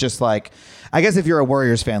where it's just like, I guess if you're a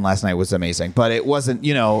Warriors fan, last night was amazing, but it wasn't.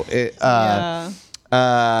 Yeah.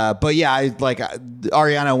 But yeah,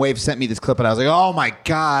 Ariana Wave sent me this clip and I was like, oh my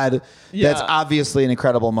God, Yeah. that's obviously an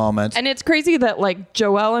incredible moment. And it's crazy that like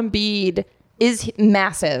Joel Embiid is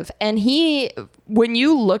massive. And when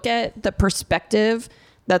you look at the perspective,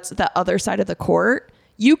 that's the other side of the court,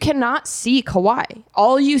 you cannot see Kawhi.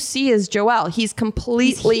 All you see is Joel. He's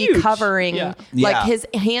completely He's huge. covering, Yeah. like Yeah. his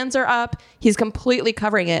hands are up. He's completely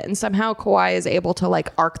covering it. And somehow Kawhi is able to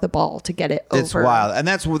like arc the ball to get it over. It's wild. And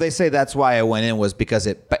that's what they say that's why I went in was because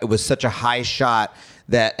it was such a high shot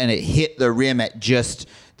and it hit the rim at just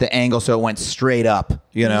the angle. So it went straight up,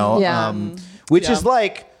 Yeah. which Yeah. is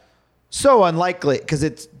like so unlikely because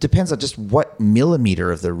it depends on just what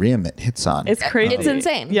millimeter of the rim it hits on. It's crazy. It's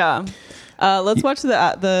insane. Yeah. Let's watch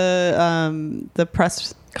the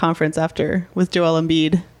press conference after with Joel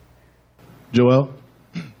Embiid. Joel,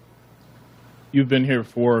 you've been here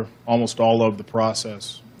for almost all of the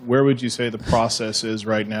process. Where would you say the process is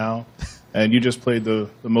right now? and you just played the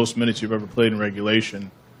most minutes you've ever played in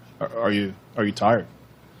regulation. Are you tired?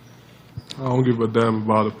 I don't give a damn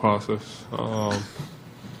about the process.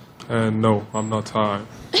 And no, I'm not tired.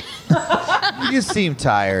 You seem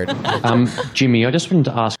tired. Jimmy, I just wanted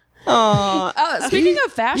to ask. Speaking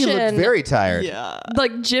of fashion, He looks very tired. Yeah.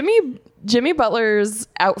 like Jimmy Butler's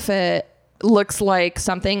outfit looks like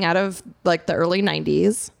something out of like the early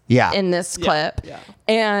 90s. Yeah. In this clip. Yeah.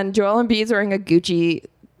 And Joel Embiid's wearing a Gucci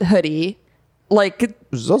hoodie. Like,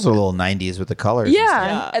 There's also a little 90s with the colors. and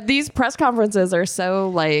stuff. yeah. These press conferences are so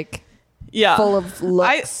like Yeah. full of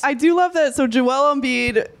looks. I do love that. So Joel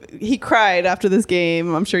Embiid, he cried after this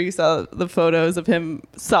game. I'm sure you saw the photos of him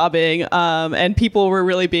sobbing. And people were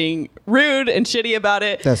really being rude and shitty about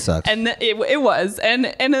it. That sucks. And it was. And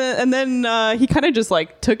then he kind of just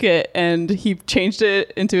like took it and he changed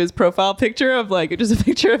it into his profile picture of like just a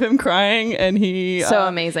picture of him crying. And he So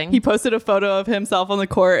amazing. He posted a photo of himself on the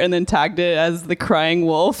court and then tagged it as the crying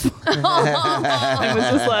wolf. And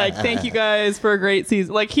was just like, thank you guys for a great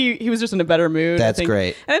season. Like he was just in a better mood. That's I think.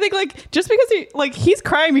 great. And I think like just because he's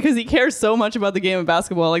crying because he cares so much about the game of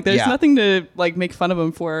basketball. Like there's Yeah. nothing to like make fun of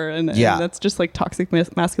him for, and that's just like toxic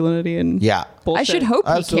masculinity and Yeah. bullshit. I should hope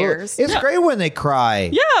Absolutely. he cares. It's great when they cry.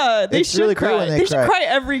 Yeah, they It's should really great cry. when they They should cry. cry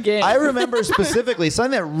every game. I remember specifically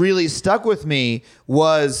something that really stuck with me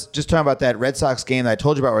was just talking about that Red Sox game that I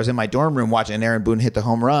told you about where I was in my dorm room watching Aaron Boone hit the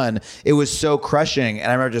home run. It was so crushing. And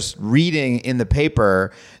I remember just reading in the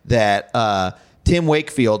paper that Tim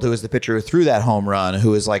Wakefield, who was the pitcher who threw that home run, who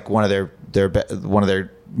was like one of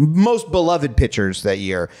their most beloved pitchers that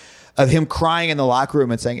year, of him crying in the locker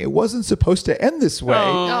room and saying it wasn't supposed to end this way.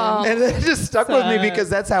 And it just stuck with me because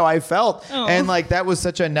that's how I felt. And like that was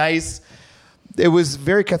such a nice, it was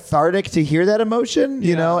very cathartic to hear that emotion,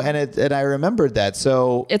 you know, and I remembered that.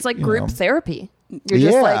 So It's like you group know. therapy. You're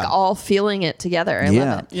just Yeah. like all feeling it together. I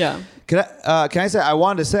love it. yeah. Can I say, I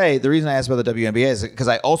wanted to say the reason I asked about the WNBA is because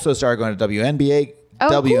I also started going to WNBA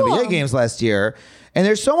cool. games last year, and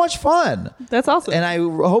they're so much fun. That's awesome. And I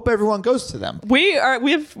hope everyone goes to them.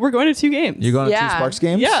 we're going to 2 games. You're going to Yeah. 2 Sparks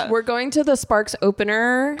games? Yeah. We're going to the Sparks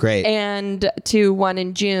opener. Great. And to one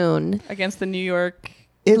in June. against the New York.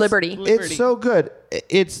 Liberty. It's so good.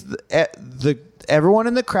 It's the everyone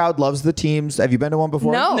in the crowd loves the teams. Have you been to one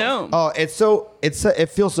before? No. Oh, it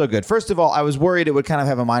feels so good. First of all, I was worried it would kind of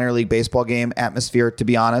have a minor league baseball game atmosphere, to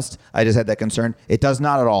be honest. I just had that concern. It does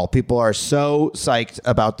not at all. People are so psyched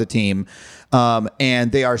about the team,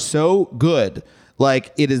 and they are so good.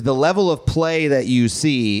 Like, it is the level of play that you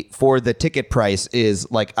see for the ticket price is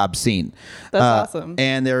like obscene. That's awesome.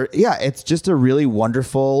 And it's just a really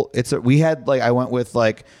wonderful. I went with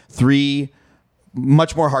like 3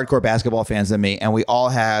 much more hardcore basketball fans than me, and we all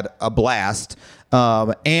had a blast.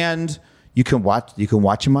 And you can watch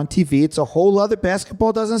them on TV. It's a whole other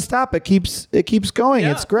basketball doesn't stop. It keeps going.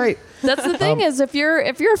 Yeah. It's great. That's the thing is if you're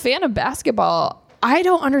a fan of basketball, I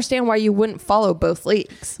don't understand why you wouldn't follow both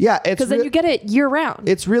leagues. Yeah, it's because then you get it year round.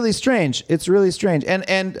 It's really strange.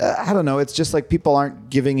 And I don't know. It's just like people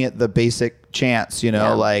aren't giving it the basic chance, you know,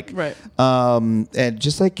 Yeah. like, Right. and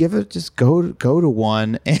just like go to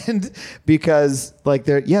one, and because like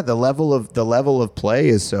the level of play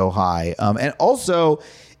is so high, and also.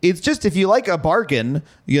 It's just if you like a bargain,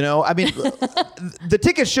 you know, I mean, the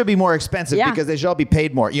tickets should be more expensive because they should all be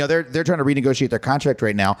paid more. You know, they're trying to renegotiate their contract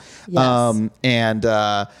right now. Yes.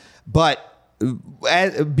 But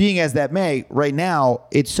being as that may, right now,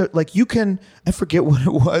 it's so like I forget what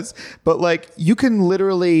it was, but like you can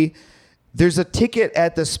literally, there's a ticket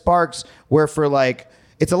at the Sparks where for like,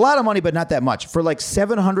 it's a lot of money, but not that much. For like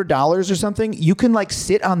 $700 or something, you can like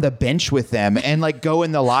sit on the bench with them and like go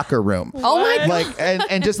in the locker room. Oh my God. Like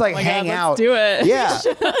and just like hang God, out. let's do it. Yeah,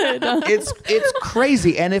 it's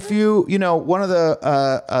crazy. And if you know one of the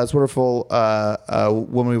this wonderful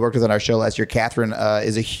woman we worked with on our show last year, Catherine,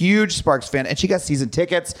 is a huge Sparks fan, and she got season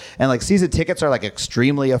tickets. And like season tickets are like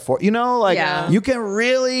extremely affordable. You know, like you can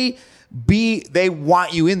really. They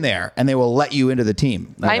want you in there, and they will let you into the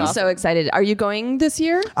team. I'm so excited. Are you going this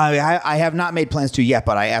year? I have not made plans to yet,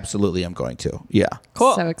 but I absolutely am going to. Yeah.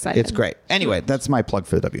 Cool. So excited. It's great. Anyway, that's my plug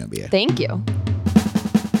for the WNBA. Thank you.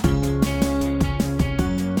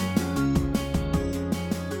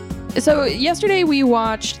 So yesterday we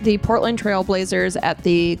watched the Portland Trail Blazers at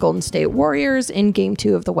the Golden State Warriors in Game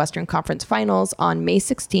 2 of the Western Conference Finals on May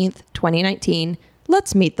 16th, 2019.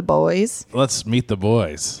 Let's meet the boys. Let's meet the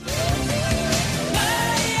boys.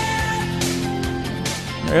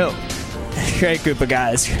 Real great group of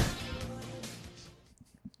guys.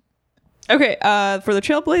 Okay, for the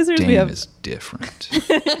Trailblazers, we Dame have is different.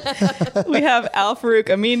 we have Al Farouk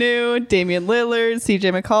Aminu, Damian Lillard,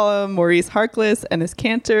 CJ McCollum, Maurice Harkless, Enes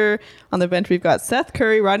Kanter. On the bench, we've got Seth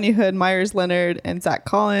Curry, Rodney Hood, Myers Leonard, and Zach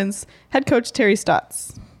Collins. Head coach Terry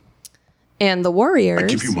Stotts. And the Warriors. I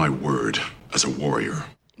give you my word as a warrior.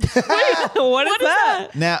 What is that?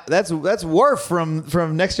 Now that's Worf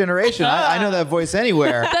from Next Generation. I know that voice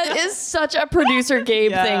anywhere. That is such a producer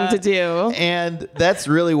Gabe thing to do. And that's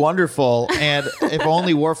really wonderful. And if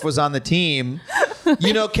only Worf was on the team.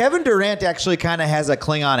 You know, Kevin Durant actually kind of has a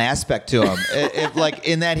Klingon aspect to him. Like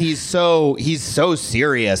in that he's so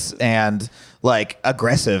serious and like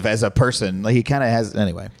aggressive as a person. Like he kind of has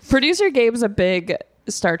anyway. Producer Gabe's a big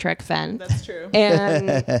Star Trek fan. That's true. And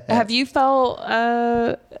have you felt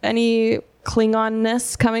any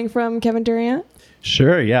Klingonness coming from Kevin Durant?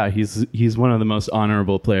 Sure, yeah. He's one of the most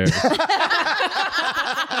honorable players.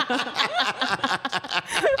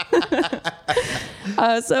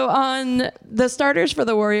 So on the starters for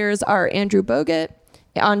the Warriors are Andrew Bogut,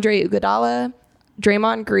 Andre Iguodala,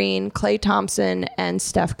 Draymond Green, Klay Thompson, and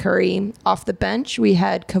Steph Curry. Off the bench, we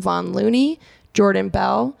had Kevon Looney, Jordan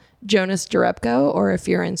Bell, Jonas Jerebko, or if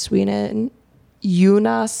you're in Sweden,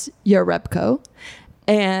 Jonas Jerebko,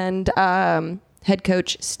 and head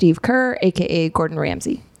coach Steve Kerr, a.k.a. Gordon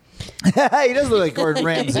Ramsay. He does look like Gordon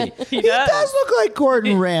Ramsay. He does look like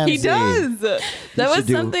Gordon Ramsay. He does. That was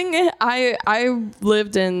something I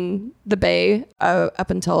lived in the Bay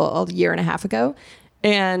up until a year and a half ago,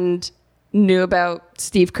 and knew about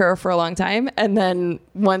Steve Kerr for a long time. And then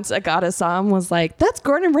once Agata saw him, was like, that's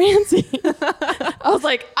Gordon Ramsay. I was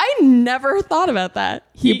like, I never thought about that.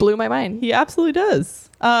 He blew my mind. He absolutely does.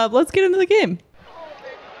 Let's get into the game.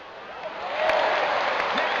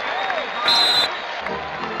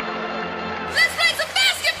 Let's play some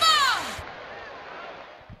basketball!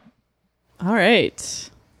 All right.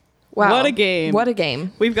 Wow. What a game. What a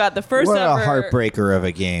game. We've got the first What ever a heartbreaker of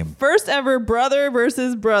a game. First ever brother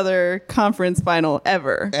versus brother conference final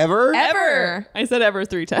ever. Ever? Ever. I said ever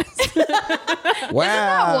 3 times. Wow.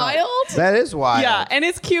 that wild? That is wild. Yeah, and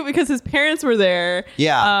it's cute because his parents were there.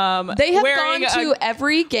 Yeah. They have wearing gone to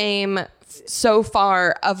every game so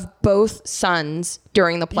far of both sons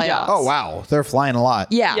during the playoffs. Oh, wow. They're flying a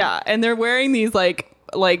lot. Yeah. Yeah, and they're wearing these like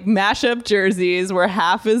mashup jerseys where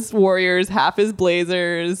half is Warriors, half is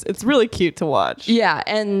Blazers. It's really cute to watch. Yeah,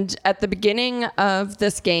 and at the beginning of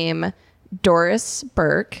this game, Doris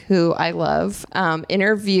Burke, who I love,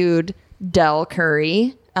 interviewed Del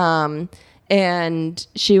Curry, and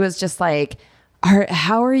she was just like,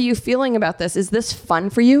 how are you feeling about this? Is this fun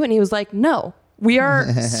for you? And he was like, no, we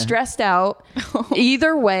are stressed out.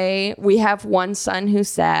 Either way, we have one son who's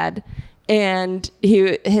sad. And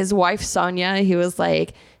his wife, Sonia, he was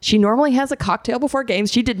like, she normally has a cocktail before games.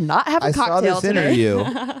 She did not have a cocktail I saw this today. interview,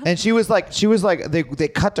 and she was like, they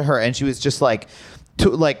cut to her, and she was just like,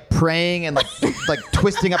 praying and like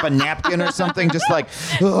twisting up a napkin or something, just like,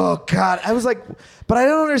 oh God. I was like, but I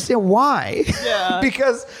don't understand why. Yeah.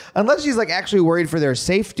 Because unless she's like actually worried for their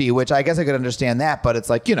safety, which I guess I could understand that, but it's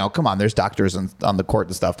like, you know, come on, there's doctors on the court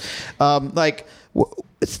and stuff.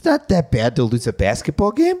 It's not that bad to lose a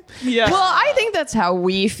basketball game. Yeah. Well, I think that's how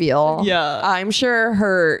we feel. Yeah. I'm sure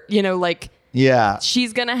her, Yeah.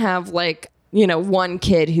 she's going to have one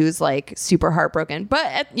kid who's like super heartbroken,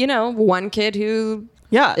 but one kid who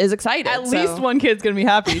is excited. At least one kid's going to be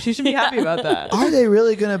happy. She should be happy about that. Are they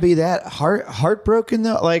really going to be that heartbroken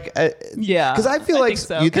though? Yeah. Because I feel like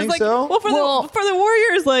so. you think so? Well, for the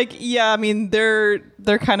Warriors, I mean,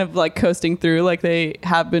 they're kind of like coasting through like they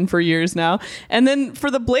have been for years now. And then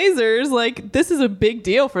for the Blazers, like this is a big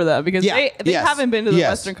deal for them because they haven't been to the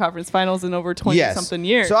Western Conference Finals in over 20 something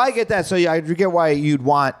years. So I get that. So I get why you'd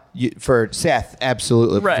want for Seth,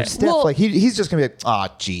 absolutely. Right. For Steph, he's just going to be like,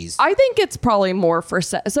 oh, geez. I think it's probably more for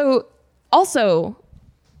Seth. So also,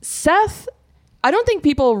 Seth, I don't think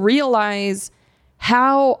people realize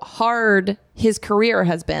how hard his career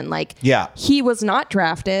has been. He was not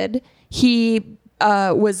drafted. He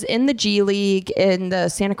was in the G League in the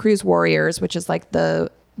Santa Cruz Warriors, which is like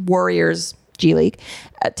the Warriors G League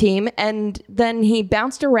team. And then he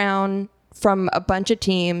bounced around from a bunch of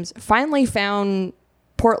teams, finally found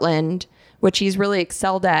Portland, which he's really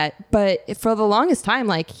excelled at. But for the longest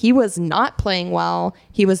time, he was not playing well.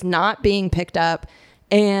 He was not being picked up.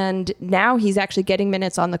 And now he's actually getting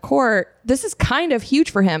minutes on the court. This is kind of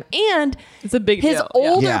huge for him. And it's a big his deal.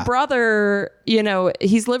 older brother,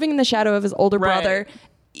 he's living in the shadow of his older brother.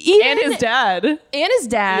 And his dad.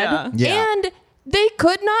 Yeah. Yeah. And They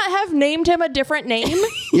could not have named him a different name.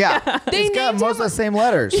 Yeah. They It's got named most of him the same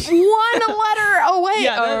letters. one letter away.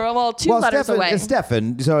 Yeah, Or, two letters Stefan, away. It's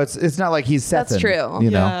Stefan, so it's not like he's Sethan. That's true. You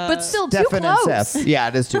know? Yeah. But still too Stefan and close. Seth. Yeah,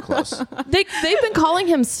 it is too close. They've been calling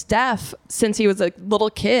him Steph since he was a little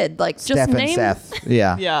kid. Like, just Steph name. and Seth.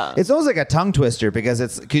 Yeah. Yeah. It's almost like a tongue twister because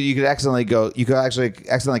you could accidentally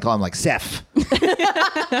call him like Seth.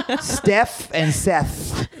 Steph and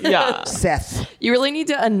Seth. Yeah. Seth. You really need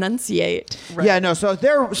to enunciate. Yeah, no. So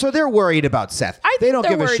they're worried about Seth. I They think don't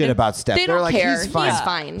they're give a worried. shit about Steph. They They're don't like, care. he's fine. He's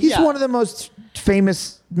fine. He's Yeah. one of the most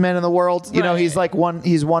famous men in the world. You know, Right. he's like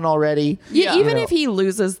he's won already. Yeah, Yeah. even You know. if he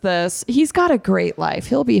loses this, he's got a great life.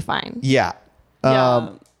 He'll be fine. Yeah. Yeah.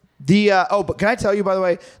 But can I tell you, by the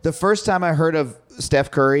way, the first time I heard of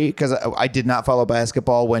Steph Curry, because I did not follow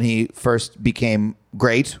basketball when he first became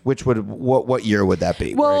great, what year would that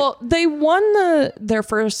be? Well, they won their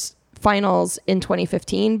first finals in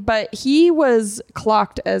 2015, but he was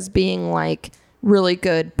clocked as being like really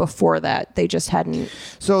good before that. They just hadn't.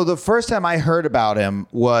 So the first time I heard about him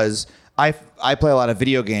was I play a lot of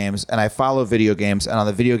video games and I follow video games, and on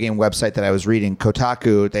the video game website that I was reading,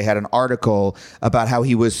 Kotaku, they had an article about how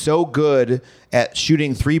he was so good at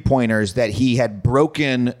shooting 3-pointers that he had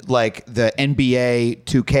broken like the NBA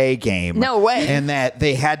 2K game. No way. And that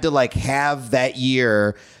they had to like have that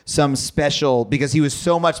year some special, because he was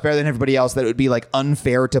so much better than everybody else that it would be like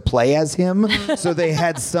unfair to play as him. So they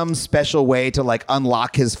had some special way to like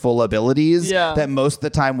unlock his full abilities that most of the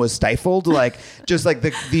time was stifled. Like just like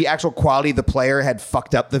the actual quality of the player had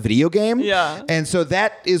fucked up the video game. Yeah. And so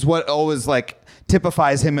that is what always like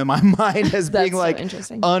typifies him in my mind as being so like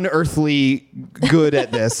interesting. unearthly good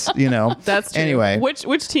at this, you know. That's true. Anyway.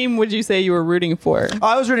 Which team would you say you were rooting for? Oh,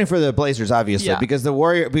 I was rooting for the Blazers, obviously, Yeah. because the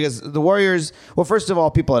Warriors. Well, first of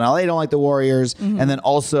all, people in LA don't like the Warriors, and then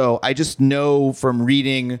also I just know from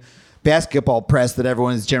reading basketball press that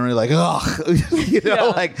everyone is generally like,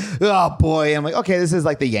 oh, like, oh boy. I'm like, okay, this is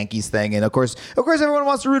like the Yankees thing, and of course, everyone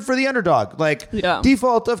wants to root for the underdog. Like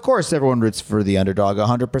default, of course, everyone roots for the underdog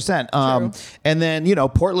 100%. And then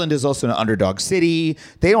Portland is also an underdog city.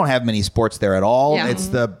 They don't have many sports there at all. Yeah. It's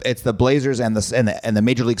the Blazers and the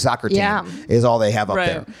Major League Soccer team is all they have up Right.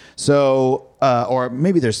 there. So, or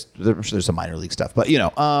maybe there's some minor league stuff, but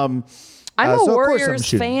I'm a so of course I'm Warriors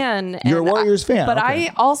shooting. fan. You're a and Warriors fan, But okay.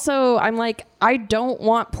 I'm like, I don't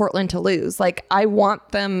want Portland to lose. Like, I want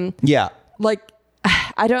them. Yeah. Like,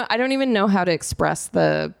 I don't even know how to express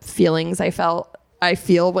the feelings I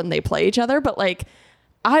feel when they play each other. But like,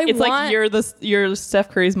 It's like you're Steph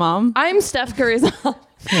Curry's mom. I'm Steph Curry's mom.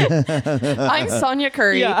 I'm Sonia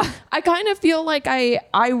Curry. Yeah. I kind of feel like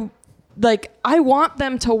I want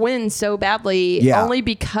them to win so badly, Yeah. only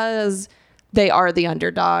because they are the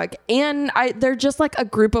underdog, and they're just like a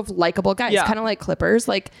group of likable guys, Yeah. kind of like Clippers.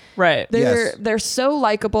 Like, Right. they're so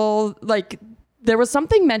likable. Like, there was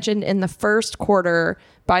something mentioned in the first quarter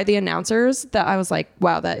by the announcers that I was like,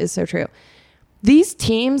 wow, that is so true. These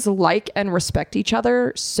teams like and respect each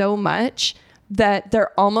other so much that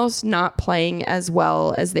they're almost not playing as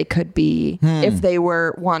well as they could be if they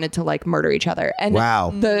wanted to like murder each other. And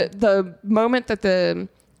Wow. the moment that the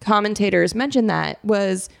commentators mentioned that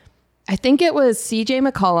was, I think it was CJ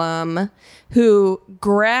McCollum who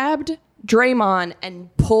grabbed Draymond and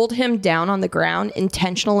pulled him down on the ground,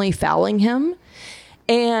 intentionally fouling him,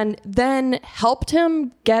 and then helped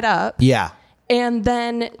him get up. Yeah. And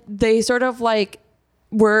then they sort of like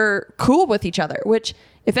were cool with each other, which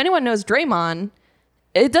if anyone knows Draymond,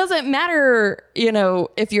 it doesn't matter,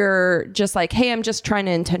 if you're just like, hey, I'm just trying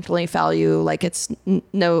to intentionally foul you. Like, it's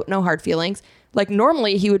no hard feelings. Like,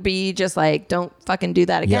 normally he would be just like, don't fucking do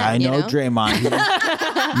that again. Yeah, I know Draymond.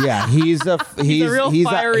 He's a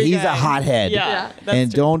fiery guy. hothead. Yeah, that's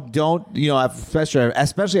and true. don't especially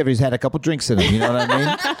after he's had a couple drinks in him. You know what I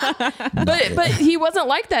mean? But he wasn't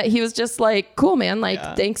like that. He was just like, cool, man. Like,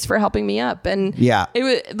 thanks for helping me up. And it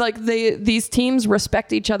was like these teams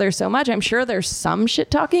respect each other so much. I'm sure there's some shit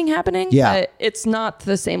talking happening, but it's not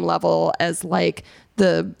the same level as like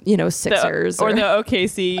the Sixers or the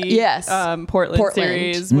OKC Portland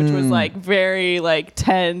series, which was like very like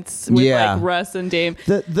tense with like Russ and Dame.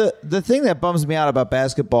 The thing that bums me out about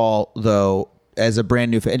basketball, though, as a brand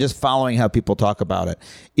new fan, and just following how people talk about it,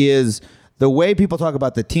 is the way people talk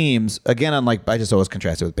about the teams. Again, unlike I just always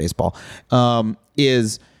contrast it with baseball,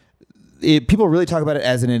 people really talk about it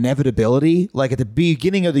as an inevitability. Like at the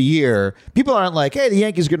beginning of the year, people aren't like, hey, the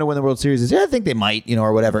Yankees are going to win the World Series. Yeah, I think they might,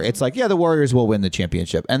 or whatever. It's like, yeah, the Warriors will win the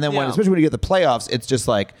championship. And then especially when you get the playoffs, it's just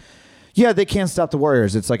like, yeah, they can't stop the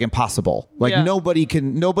Warriors. It's like impossible. Like Yeah. nobody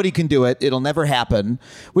can do it. It'll never happen,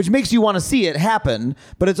 which makes you want to see it happen.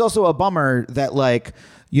 But it's also a bummer that like,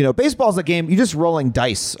 you know, baseball's a game. You're just rolling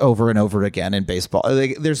dice over and over again in baseball.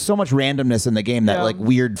 Like, there's so much randomness in the game that like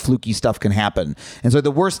weird, fluky stuff can happen. And so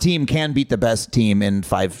the worst team can beat the best team in a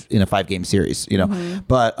 5-game series. You know,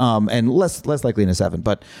 but and less likely in a 7.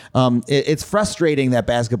 But it's frustrating that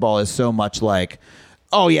basketball is so much like,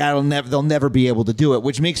 oh yeah, they'll never be able to do it,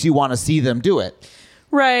 which makes you want to see them do it.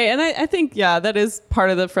 Right. And I think, that is part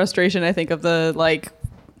of the frustration, I think, of the like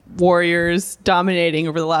Warriors dominating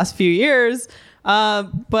over the last few years.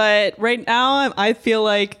 But right now I feel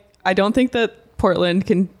like I don't think that Portland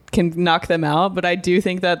can knock them out, but I do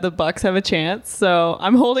think that the Bucks have a chance. So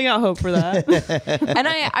I'm holding out hope for that. And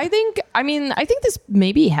I think this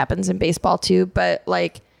maybe happens in baseball too, but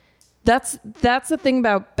like that's the thing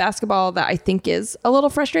about basketball that I think is a little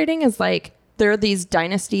frustrating is like there are these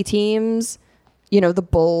dynasty teams, you know, the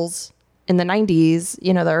Bulls in the 90s,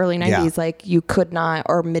 you know, the early 90s, like you could not,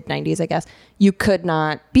 or mid 90s, I guess, you could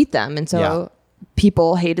not beat them. And so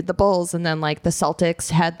people hated the Bulls, and then like the Celtics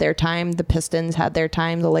had their time, the Pistons had their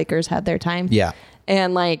time, the Lakers had their time. Yeah.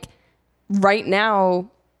 And like right now,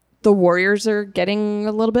 the Warriors are getting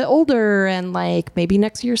a little bit older, and like maybe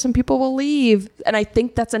next year some people will leave. And I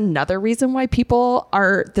think that's another reason why people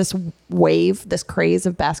are this craze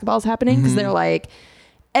of basketball is happening, because they're like,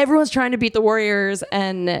 everyone's trying to beat the Warriors,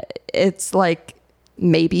 and it's like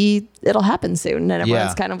maybe it'll happen soon, and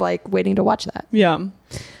everyone's kind of like waiting to watch that. Yeah.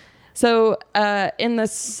 So in the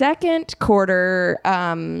second quarter,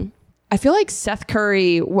 I feel like Seth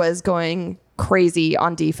Curry was going crazy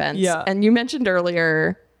on defense. Yeah. And you mentioned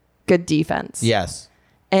earlier, good defense. Yes.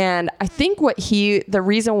 And I think the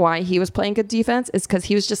reason why he was playing good defense is because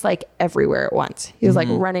he was just like everywhere at once. He was like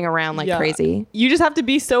running around like crazy. You just have to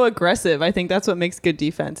be so aggressive. I think that's what makes good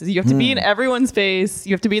defense. Is you have to be in everyone's face.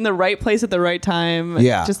 You have to be in the right place at the right time.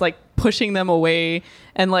 Yeah. Just like pushing them away.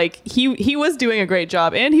 And like he was doing a great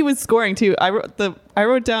job, and he was scoring too. I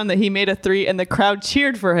wrote down that he made a 3 and the crowd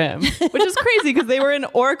cheered for him, which is crazy because they were in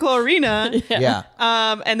Oracle Arena. Yeah.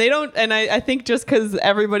 And they don't. And I think just because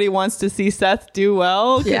everybody wants to see Seth do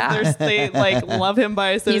well, they like love him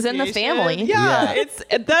by association. He's in the family. Yeah.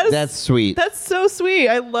 That's sweet. That's so sweet.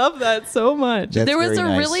 I love that so much. There was a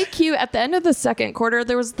really cute, at the end of the second quarter,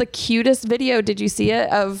 there was the cutest video. Did you see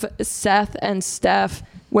it? Of Seth and Steph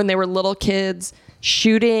when they were little kids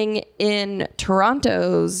shooting in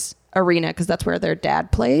Toronto's arena, because that's where their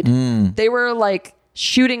dad played. They were like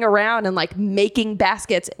shooting around and like making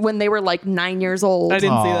baskets when they were like 9 years old. I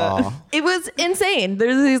didn't see that. It was insane.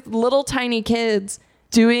 There's these little tiny kids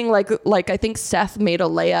doing like I think Seth made a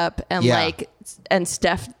layup, and and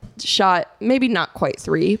Steph shot maybe not quite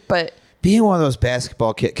 3, but being one of those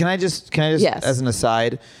basketball kids. Can I just Yes. as an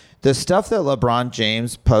aside, the stuff that LeBron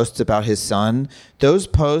James posts about his son, those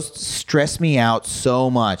posts stress me out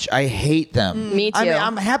so much. I hate them. Me too. I mean,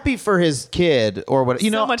 I'm happy for his kid or what.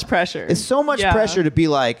 You know, so much pressure. It's so much pressure to be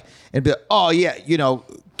like, oh yeah, you know,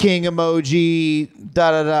 king emoji,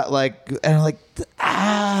 da da da, like, and I'm like,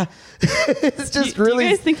 it's just really. Do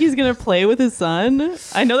you guys think he's gonna play with his son?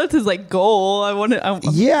 I know that's his like goal. I mean,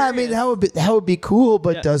 that would be cool.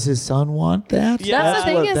 But does his son want that? Yeah. That's the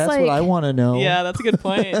thing is, that's like, what I want to know. Yeah, that's a good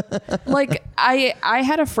point. like I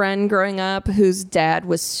had a friend growing up whose dad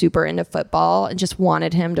was super into football and just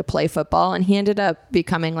wanted him to play football, and he ended up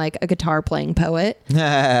becoming like a guitar playing poet.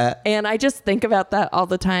 And I just think about that all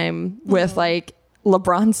the time with like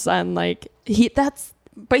Lebron's son. Like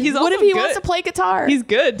but he's also what if he good. wants to play guitar? He's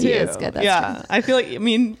good too. He is good. That's true. I feel like, I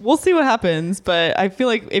mean, we'll see what happens, but I feel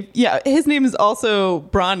like his name is also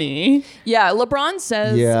Bronny. Yeah, LeBron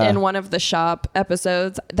says in one of the Shop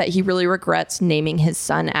episodes that he really regrets naming his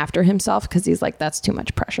son after himself because he's like, that's too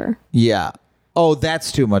much pressure. Yeah. Oh,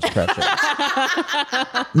 that's too much pressure.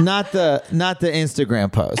 Not the Instagram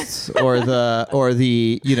posts or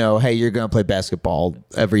the you know, hey, you're gonna play basketball,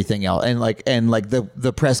 everything else, and like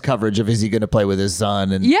the press coverage of is he gonna play with his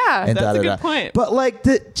son and that's a good point. But like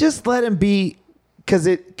just let him be, because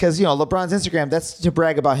you know LeBron's Instagram, that's to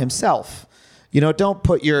brag about himself. You know, don't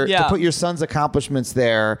put your son's accomplishments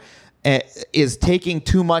there. Is taking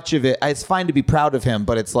too much of it. It's fine to be proud of him,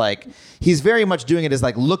 but it's like he's very much doing it as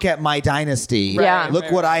like, look at my dynasty. Look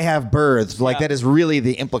what I have birthed. Like that is really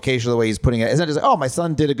the implication of the way he's putting it. It's not just like, oh, my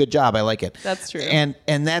son did a good job, I like it. That's true. And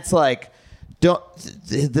that's like,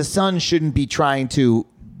 the son shouldn't be trying to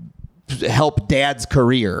help dad's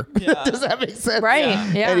career. Does that make sense?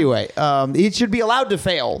 Right. Yeah. Anyway, he should be allowed to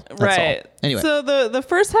fail. That's Right. all. Anyway. So the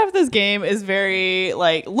first half of this game is very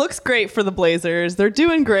looks great for the Blazers. They're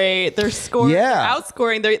doing great. They're scoring. Yeah. They're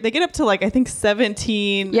outscoring. They get up to I think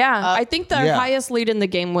 17. Yeah, I think the yeah. highest lead in the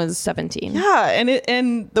game was 17. Yeah,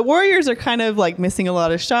 and the Warriors are kind of missing a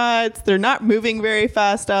lot of shots. They're not moving very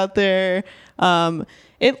fast out there.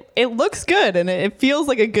 It looks good, and it feels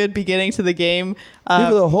like a good beginning to the game.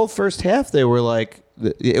 For the whole first half, they were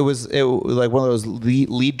it was like one of those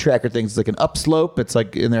lead tracker things. It's like an upslope. It's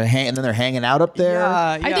like and then they're hanging out up there.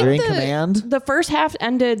 Yeah, yeah. I They're think in command. the first half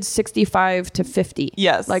ended 65-50.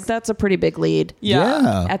 Yes. Like that's a pretty big lead.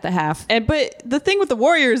 Yeah. At the half. But the thing with the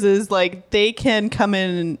Warriors is they can come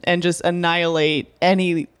in and just annihilate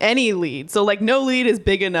any lead. So no lead is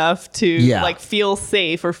big enough to feel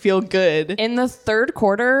safe or feel good. In the third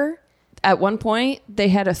quarter, at one point, they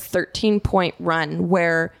had a 13-point run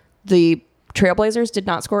where the Trailblazers did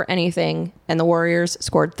not score anything, and the Warriors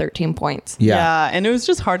scored 13 points. Yeah, and it was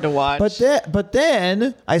just hard to watch. But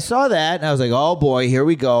then I saw that and I was like, oh boy, here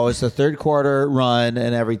we go. It's the third quarter run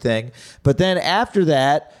and everything. But then after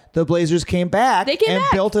that, the Blazers came back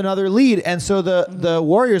built another lead. And so the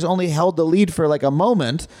Warriors only held the lead for a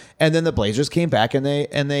moment. And then the Blazers came back and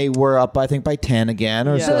they were up, I think, by 10 again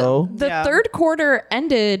or so. The third quarter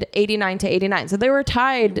ended 89-89. So they were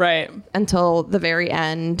tied until the very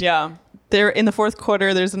end. Yeah. They're in the fourth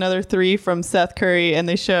quarter. There's another 3 from Seth Curry, and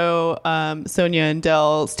they show Sonia and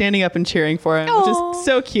Dell standing up and cheering for him, which is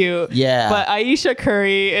so cute. Yeah. But Aisha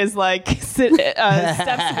Curry is Steph's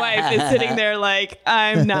wife is sitting there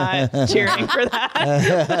I'm not cheering for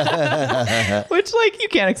that. Which you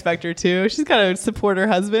can't expect her to. She's got to support her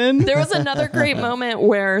husband. There was another great moment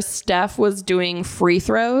where Steph was doing free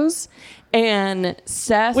throws. And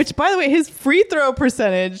Seth, which by the way, his free throw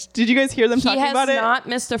percentage, did you guys hear them talking about it? He has not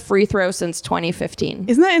missed a free throw since 2015.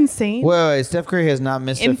 Isn't that insane? Wait, Steph Curry has not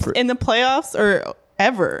missed in the playoffs or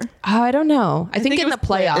ever? Oh, I don't know. I think in the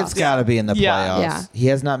playoffs. It's got to be in the playoffs. Yeah. He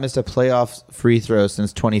has not missed a playoff free throw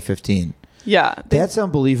since 2015. Yeah. That's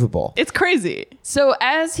unbelievable. It's crazy. So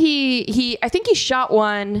as I think he shot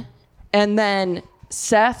one, and then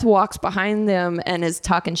Seth walks behind them and is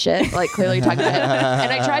talking shit, clearly talking to him. And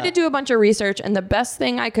I tried to do a bunch of research, and the best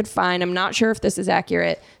thing I could find, I'm not sure if this is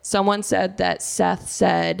accurate, someone said that Seth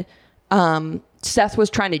said Seth was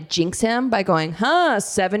trying to jinx him by going,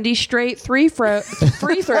 70 straight free throws.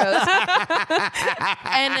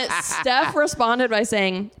 And Steph responded by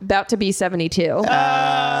saying, about to be 72.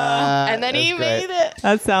 And then he made it.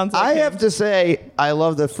 That sounds okay. I have to say, I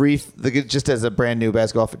love just as a brand new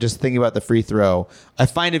basketball, just thinking about the free throw, I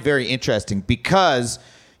find it very interesting because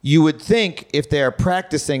you would think if they're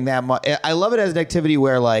practicing that much, I love it as an activity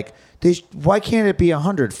where why can't it be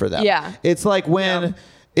 100 for them? Yeah. It's like when...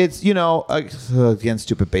 It's, again,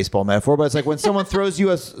 stupid baseball metaphor, but it's like when someone throws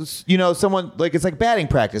you someone, it's like batting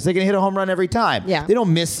practice. They can hit a home run every time. Yeah. They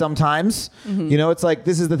don't miss sometimes. Mm-hmm. It's like,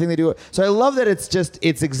 this is the thing they do. So I love that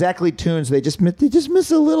it's exactly tuned. So they just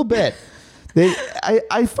miss a little bit.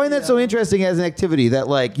 I find that so interesting as an activity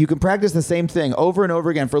that you can practice the same thing over and over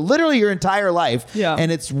again for literally your entire life. Yeah.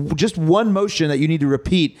 And it's just one motion that you need to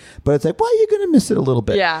repeat, but it's like, why are you going to miss it a little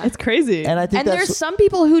bit? Yeah. It's crazy. And I think there's some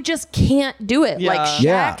people who just can't do it. Yeah.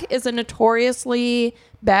 Shaq is a notoriously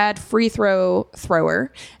bad free throw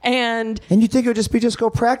thrower. And you think it would just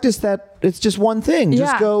go practice that. It's just one thing.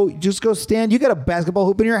 Yeah. Just go stand. You got a basketball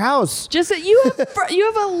hoop in your house. Just that you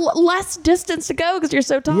have a less distance to go because you're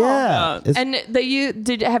so tall. Yeah. And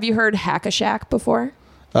have you heard Hack-a-Shack before?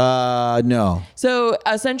 No. So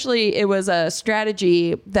essentially it was a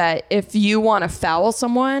strategy that if you want to foul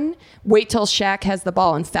someone, wait till Shaq has the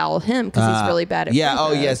ball and foul him because he's really bad at free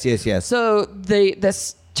throws. Yes. So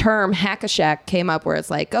this term Hack-a-Shack came up where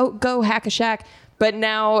it's like, go Hack-a-Shack. But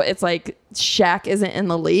now it's like Shaq isn't in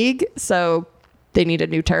the league, so they need a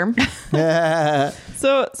new term. So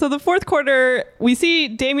the fourth quarter, we see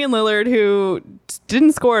Damian Lillard, who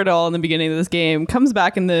didn't score at all in the beginning of this game, comes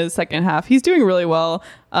back in the second half. He's doing really well.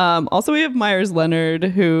 Also, we have Myers Leonard,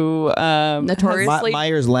 who notoriously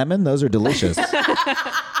Myers Lemon. Those are delicious.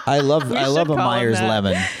 I love a Myers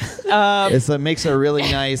Lemon. It makes a really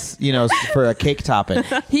nice, for a cake topping.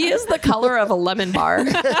 He is the color of a lemon bar.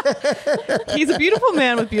 He's a beautiful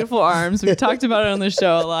man with beautiful arms. We've talked about it on the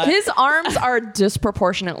show a lot. His arms are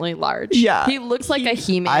disproportionately large. Yeah. He looks like a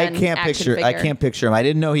He-Man. I can't picture him. I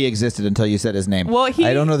didn't know he existed until you said his name. Well,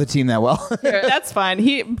 I don't know the team that well. That's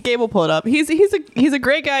fine. Gabe will pull it up. He's a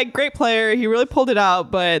great guy, great player. He really pulled it out,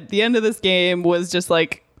 but the end of this game was just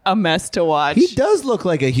a mess to watch. He does look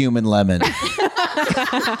like a human lemon.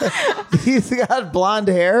 He's got blonde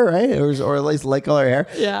hair, right? Or at least light color hair.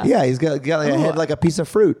 Yeah. Yeah, he's got like a head like a piece of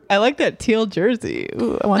fruit. I like that teal jersey.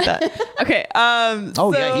 Ooh, I want that. Okay. Oh,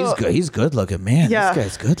 so yeah, he's good. He's good looking, man. Yeah. This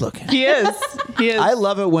guy's good looking. He is. He is. I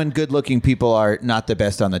love it when good looking people are not the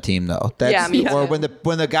best on the team, though. Yeah, me or too.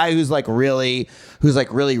 when the guy who's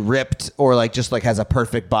really ripped or like just like has a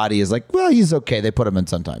perfect body is like, well, he's okay. They put him in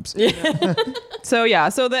sometimes.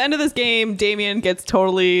 So the end of this game, Damian gets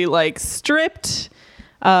totally like stripped.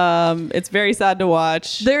 It's very sad to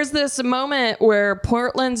watch. There's this moment where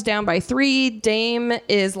Portland's down by 3. Dame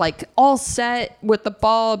is like all set with the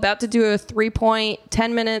ball, about to do a 3-point,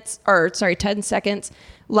 10 seconds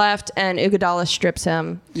left, and Iguodala strips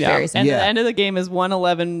him. Very sad. And the end of the game is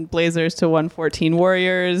 111 Blazers to 114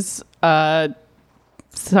 Warriors.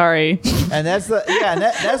 Sorry. And that's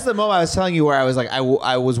that's the moment I was telling you where I was like, I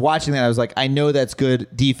was watching that. I was like, I know that's good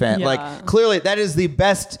defense. Yeah. Like clearly that is the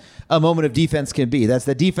best a moment of defense can be. That's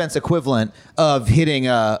the defense equivalent of hitting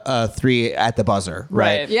a 3 at the buzzer.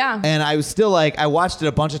 Right. Yeah. And I was still like, I watched it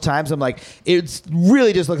a bunch of times. I'm like, it's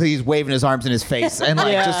really just looks like he's waving his arms in his face and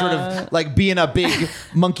like just sort of like being a big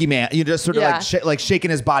monkey man. You just sort of like shaking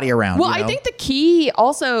his body around. Well, you know? I think the key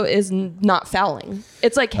also is not fouling.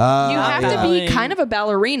 It's like you have to be kind of a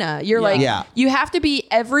ballerina. You're like you have to be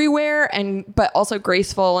everywhere but also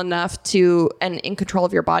graceful enough to and in control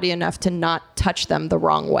of your body enough to not touch them the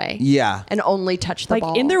wrong way. Yeah. And only touch the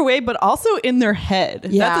ball. In their way, but also in their head.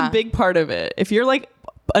 Yeah. That's a big part of it. If you're like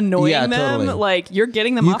annoying them, totally. like you're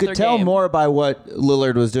getting them you off their could tell game. more by what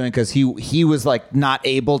Lillard was doing because he was like not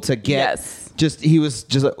able to get he was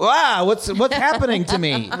just like, wow, what's happening to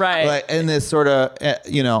me, right? Like, in this sort of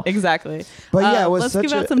exactly. But yeah, it was let's such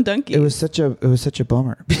give out some donkeys. It was such a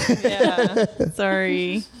bummer. Yeah,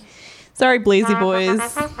 sorry, Blazy boys.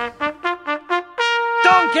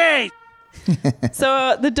 Donkey.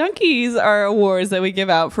 So the donkeys are awards that we give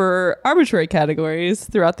out for arbitrary categories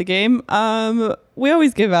throughout the game. We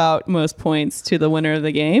always give out most points to the winner of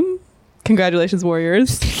the game. Congratulations,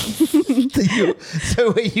 Warriors.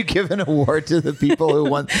 So you give an award to the people who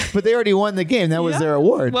won, but they already won the game. That was their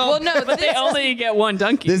award. Well, no, but they only get one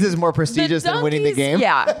donkey. This is more prestigious than winning the game.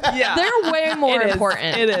 Yeah. They're way more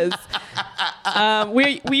important. It is.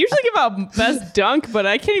 We usually give out best dunk, but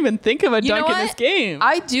I can't even think of a dunk in this game.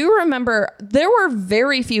 I do remember there were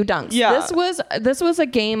very few dunks. Yeah. This was a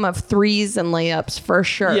game of threes and layups for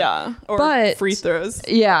sure. Yeah. Or but free throws.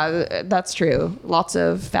 Yeah, that's true. Lots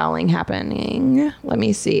of fouling happening. Let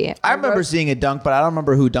me see. I remember seeing a dunk, but I don't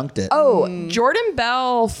remember who dunked it. Oh, Jordan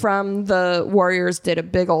Bell from the Warriors did a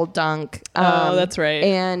big old dunk. That's right.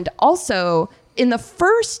 And also in the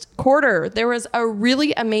first quarter, there was a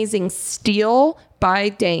really amazing steal by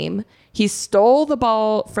Dame. He stole the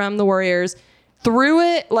ball from the Warriors, threw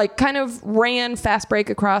it, like kind of ran fast break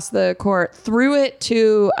across the court, threw it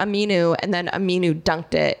to Aminu, and then Aminu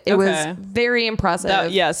dunked it. It was very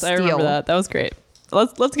impressive. Yes, I remember that. That was great.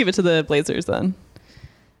 Let's give it to the Blazers then.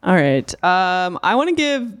 All right. I want to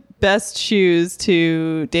give best shoes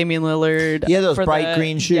to Damian Lillard. Yeah, those bright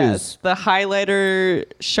green shoes. Yes, the highlighter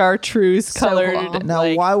chartreuse colored. cool.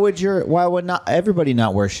 Now, why would not everybody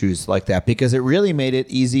not wear shoes like that? Because it really made it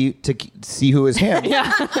easy to see who is him.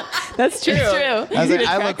 Yeah, that's true. It's true. I was Easy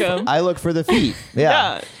like, to track 'em. I look for the feet.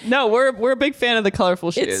 Yeah. No, we're a big fan of the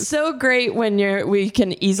colorful shoes. It's so great when we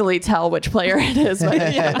can easily tell which player it is. And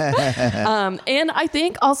I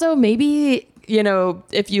think also maybe,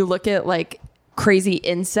 if you look at like crazy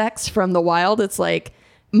insects from the wild, it's like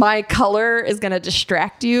my color is going to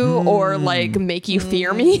distract you or like make you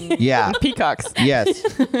fear me. Yeah. Peacocks. Yes.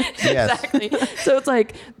 Exactly. So it's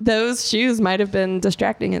like those shoes might have been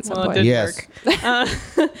distracting at some Well, it point. did Yes.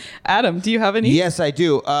 work. Adam, do you have any? Yes, I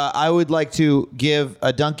do. I would like to give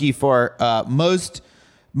a donkey for most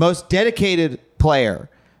dedicated player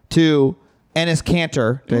to Enes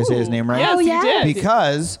Kanter. Did I say his name right? Yes, you did.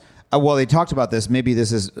 Because they talked about this. Maybe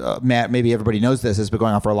this is Matt. Maybe everybody knows this. It's been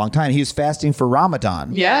going on for a long time. He was fasting for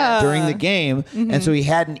Ramadan during the game, and so he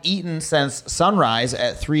hadn't eaten since sunrise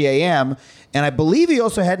at 3 a.m. And I believe he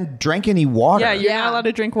also hadn't drank any water. Yeah, you're not allowed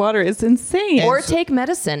to drink water. It's insane. Or take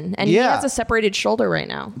medicine. And he has a separated shoulder right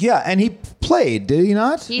now. Yeah, and he played, did he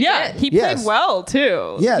not? He Yeah, did. he played well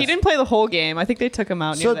too. Yes. He didn't play the whole game. I think they took him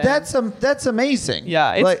out. So near the end. that's amazing.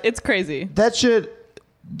 Yeah, it's crazy.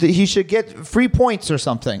 He should get free points or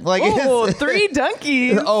something. Like, Oh, 3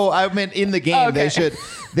 donkeys. Oh, I meant in the game. Okay.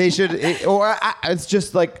 They should. It's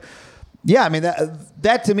just like Yeah, I mean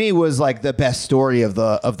that to me was like the best story of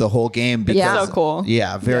the whole game. Because, Yeah. So cool.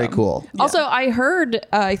 Yeah, very cool. Also, I heard,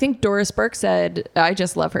 I think Doris Burke said, I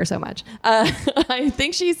just love her so much. I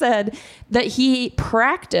think she said that he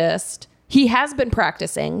has been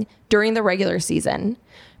practicing during the regular season,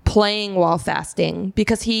 playing while fasting,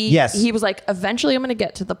 because he was like, eventually I'm going to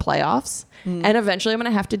get to the playoffs and eventually I'm going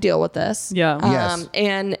to have to deal with this. Yeah. Yes.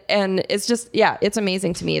 And it's just, it's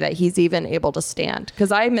amazing to me that he's even able to stand,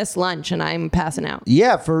 because I miss lunch and I'm passing out.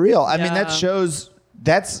 Yeah, for real. I mean, Yeah. that shows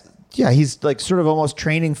he's like sort of almost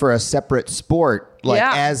training for a separate sport, like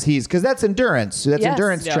as he's, because that's endurance. That's Yes.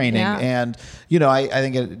 endurance Yeah. training. Yeah. And, I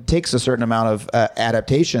think it takes a certain amount of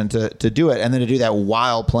adaptation to do it. And then to do that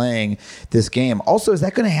while playing this game. Also, is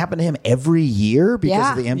that going to happen to him every year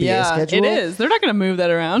because of the NBA schedule? It is. They're not going to move that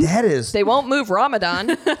around. That is. They won't move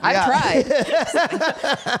Ramadan. I've tried.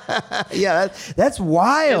 Yeah, that's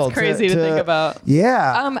wild. It's crazy to think about.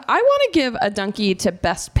 Yeah. I want to give a donkey to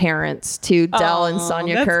best parents to Dell and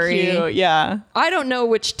Sonia That's Curry. cute. Yeah. I don't know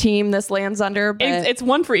which team this lands under, but It's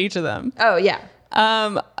one for each of them. oh yeah.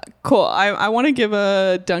 Cool. I want to give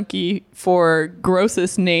a donkey for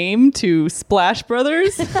grossest name to Splash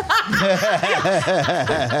Brothers.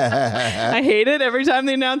 I hate it every time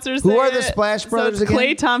the announcers Who say are the it. Splash Brothers so it's again?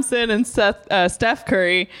 Klay Thompson and Steph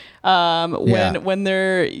Curry. When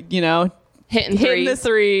they're hitting the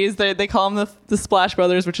threes, they call them the Splash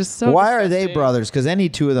Brothers, which is so. Why are they disgusting. brothers? Because any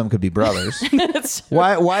two of them could be brothers.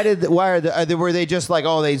 Why were they just like,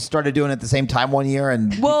 they started doing it at the same time one year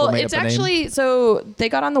and Well, people made it's up a name? actually so they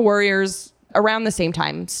got on the Warriors around the same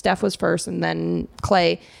time. Steph was first and then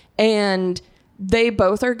Klay, and they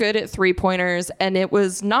both are good at 3-pointers, and it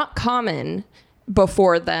was not common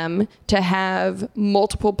before them to have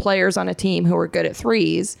multiple players on a team who were good at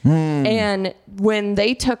threes. And when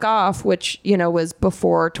they took off, which was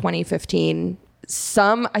before 2015,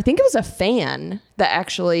 I think it was a fan that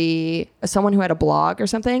actually, someone who had a blog or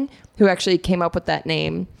something, who actually came up with that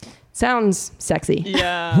name. Sounds sexy.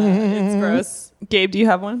 Yeah, it's gross. Gabe, do you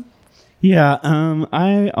have one? Yeah,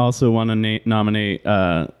 I also want to nominate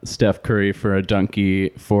Steph Curry for a donkey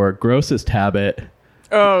for grossest habit.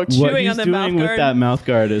 Oh, What chewing he's on the doing mouth with guard. that mouth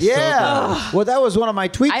guard is so gross. Well, that was one of my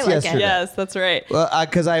tweets I like it. yesterday. Yes, that's right.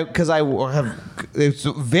 Because I have, it's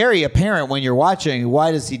very apparent when you're watching.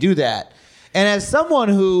 Why does he do that? And as someone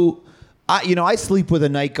who, I sleep with a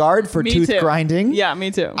night guard for Me tooth too. grinding. Yeah,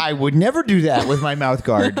 me too. I would never do that with my mouth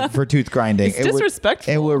guard for tooth grinding. It's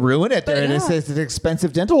disrespectful. It would ruin it. It's an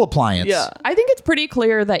expensive dental appliance. Yeah. I think it's pretty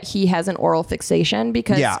clear that he has an oral fixation,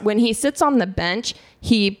 because when he sits on the bench,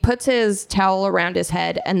 he puts his towel around his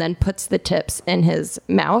head and then puts the tips in his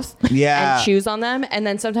mouth and chews on them. And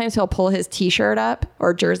then sometimes he'll pull his t-shirt up,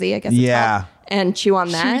 or jersey, I guess it's called, and chew on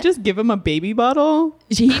that. Should we just give him a baby bottle?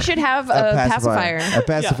 He should have a pacifier. A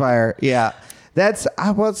pacifier. Yeah. That's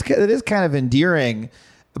it is kind of endearing,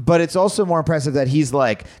 but it's also more impressive that he's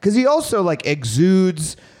like, because he also like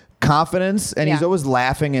exudes confidence, and he's always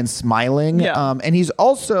laughing and smiling. Yeah. And he's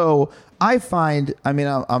also, I'm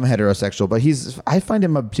heterosexual, but I find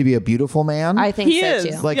him to be a beautiful man. I think He so is.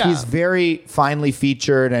 too. Like he's very finely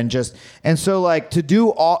featured, and so like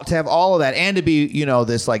to have all of that, and to be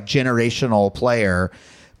this like generational player,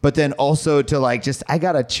 but then also to like I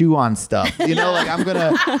gotta chew on stuff, like I'm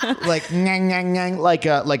gonna like ngang, ngang,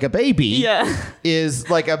 ngang, like a baby is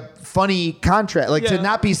like a funny contrast. Like to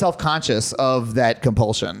not be self-conscious of that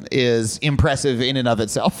compulsion is impressive in and of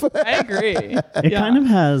itself. I agree. It kind of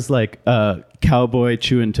has like cowboy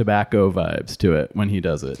chewing tobacco vibes to it when he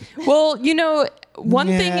does it. Well, one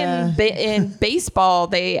thing in baseball,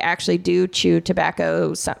 they actually do chew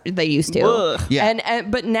tobacco. They used to, Ugh.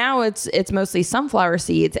 and but now it's mostly sunflower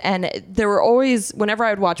seeds. And there were always, whenever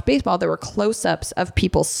I would watch baseball, there were close-ups of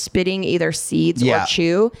people spitting either seeds or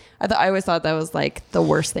chew. I always thought that was like the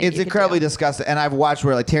worst thing. It's incredibly disgusting. And I've watched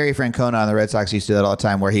where like Terry Francona on the Red Sox used to do that all the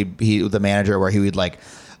time, where he the manager, where he would like.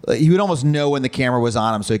 He would almost know when the camera was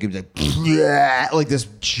on him, so he could be like this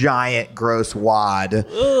giant, gross wad.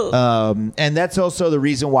 And that's also the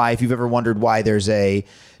reason why, if you've ever wondered why there's a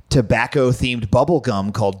tobacco-themed bubble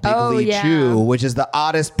gum called Big League Chew, which is the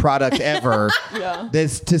oddest product ever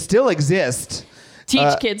that's to still exist.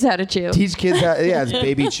 Teach kids how to chew. Teach kids how, it's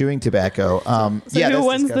baby chewing tobacto. So who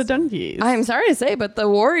wins the donkeys? I'm sorry to say, but the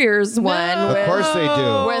Warriors won. Of course they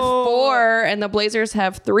do. With 4, and the Blazers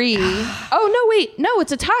have 3. Oh, no, wait. No,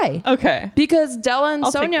 it's a tie. Okay. Because Della and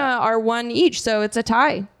I'll take Sonia that. are 1 each, so it's a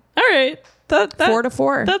tie. All right. That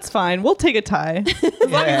 4-4. That's fine. We'll take a tie. As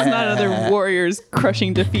long as it's not another Warriors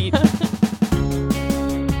crushing defeat.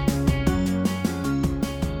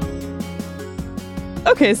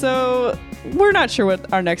 Okay, so we're not sure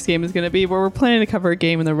what our next game is going to be, but we're planning to cover a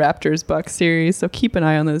game in the Raptors Bucks series. So keep an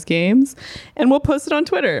eye on those games, and we'll post it on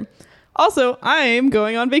Twitter. Also, I'm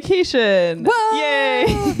going on vacation. Whoa!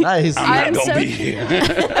 Yay! Nice. I'm not gonna be here.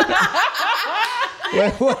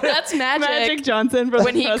 That's magic. Magic Johnson for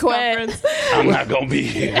When the he press quit. conference. I'm not gonna be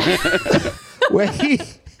here.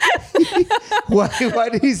 Why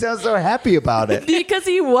did he sound so happy about it? Because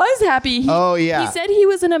he was happy. Oh, yeah. He said he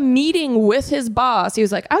was in a meeting with his boss. He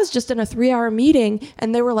was like, I was just in a 3-hour meeting,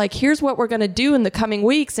 and they were like, here's what we're going to do in the coming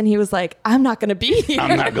weeks. And he was like, I'm not going to be here.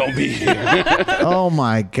 I'm not gonna be here. Oh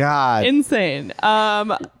my God. Insane.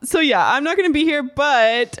 So yeah, I'm not going to be here,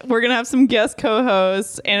 but we're going to have some guest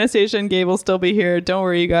co-hosts. Anastasia and Gabe will still be here. Don't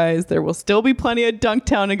worry, you guys. There will still be plenty of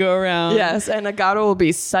Dunktown to go around. Yes, and Agata will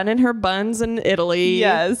be sunning her buns in Italy.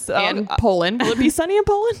 Yes. And Poland. Will it be sunny in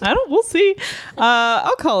Poland? We'll see.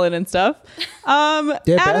 I'll call it and stuff. They have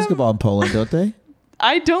Adam, basketball in Poland, don't they?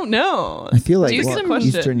 I don't know. I feel like Do some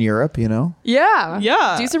Eastern Europe, you know? Yeah.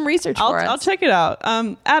 Yeah. Do some research for us. I'll check it out.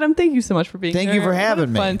 Adam, thank you so much for being here. Thank you for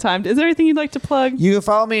having me. Fun time. Is there anything you'd like to plug? You can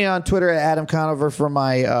follow me on Twitter at Adam Conover for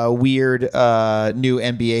my weird new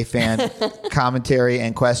NBA fan commentary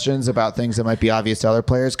and questions about things that might be obvious to other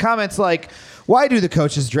players. Comments like, why do the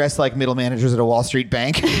coaches dress like middle managers at a Wall Street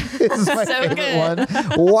bank? This is my favorite good. one.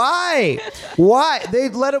 Why? They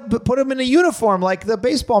put them in a uniform like the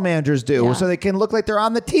baseball managers do, Yeah. so they can look like they're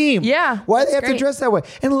on the team. Yeah, Why do they that's have to great. dress that way?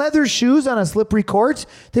 And leather shoes on a slippery court?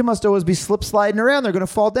 They must always be slip sliding around. They're going to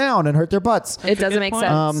fall down and hurt their butts. It doesn't make point.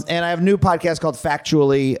 sense. And I have a new podcast called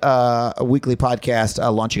Factually, a weekly podcast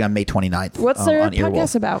launching on May 29th. What's their on Earwolf.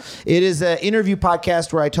 podcast about? It is an interview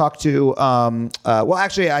podcast where I talk to,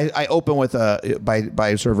 I open with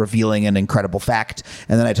by sort of revealing an incredible fact.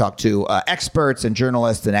 And then I talk to experts and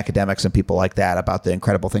journalists and academics and people like that about the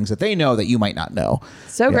incredible things that they know that you might not know.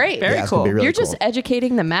 So great. Very it's gonna cool. be really You're just cool.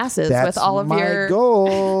 educating the masses That's with all of my your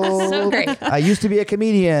goal. So great. I used to be a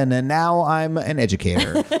comedian and now I'm an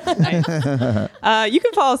educator. You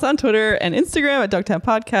can follow us on Twitter and Instagram at Dunktown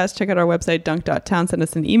Podcast. Check out our website, dunk.town. Send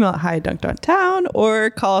us an email at hi@dunk.town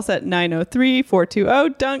or call us at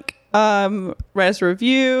 903-420-DUNK. Write us a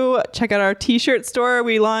review. Check out our t-shirt store.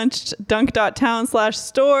 We launched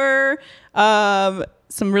dunk.town/store.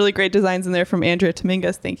 Some really great designs in there from Andrea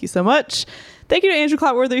Dominguez. Thank you so much. Thank you to Andrew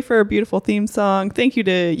Clotworthy for a beautiful theme song. Thank you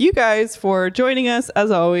to you guys for joining us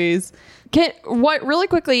as always. Really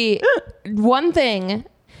quickly, one thing.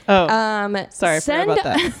 Oh, sorry, I forgot about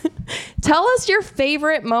that. Tell us your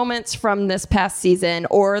favorite moments from this past season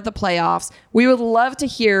or the playoffs. We would love to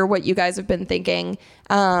hear what you guys have been thinking.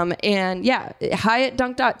 And yeah, hi at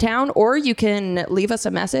dunk.town, or you can leave us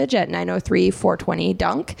a message at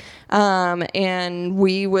 903-420-DUNK. And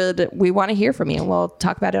we want to hear from you, and we'll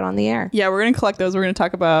talk about it on the air. Yeah, we're going to collect those. We're going to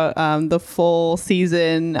talk about the full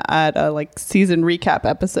season at a season recap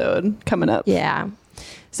episode coming up. Yeah.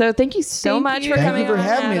 So thank you so Thank much you. for Thank coming you for on,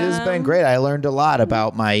 having me. This has Adam. been great. I learned a lot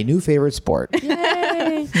about my new favorite sport. Yay.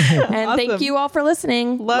 And thank Awesome. you all for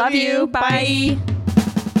listening. Love you. Bye.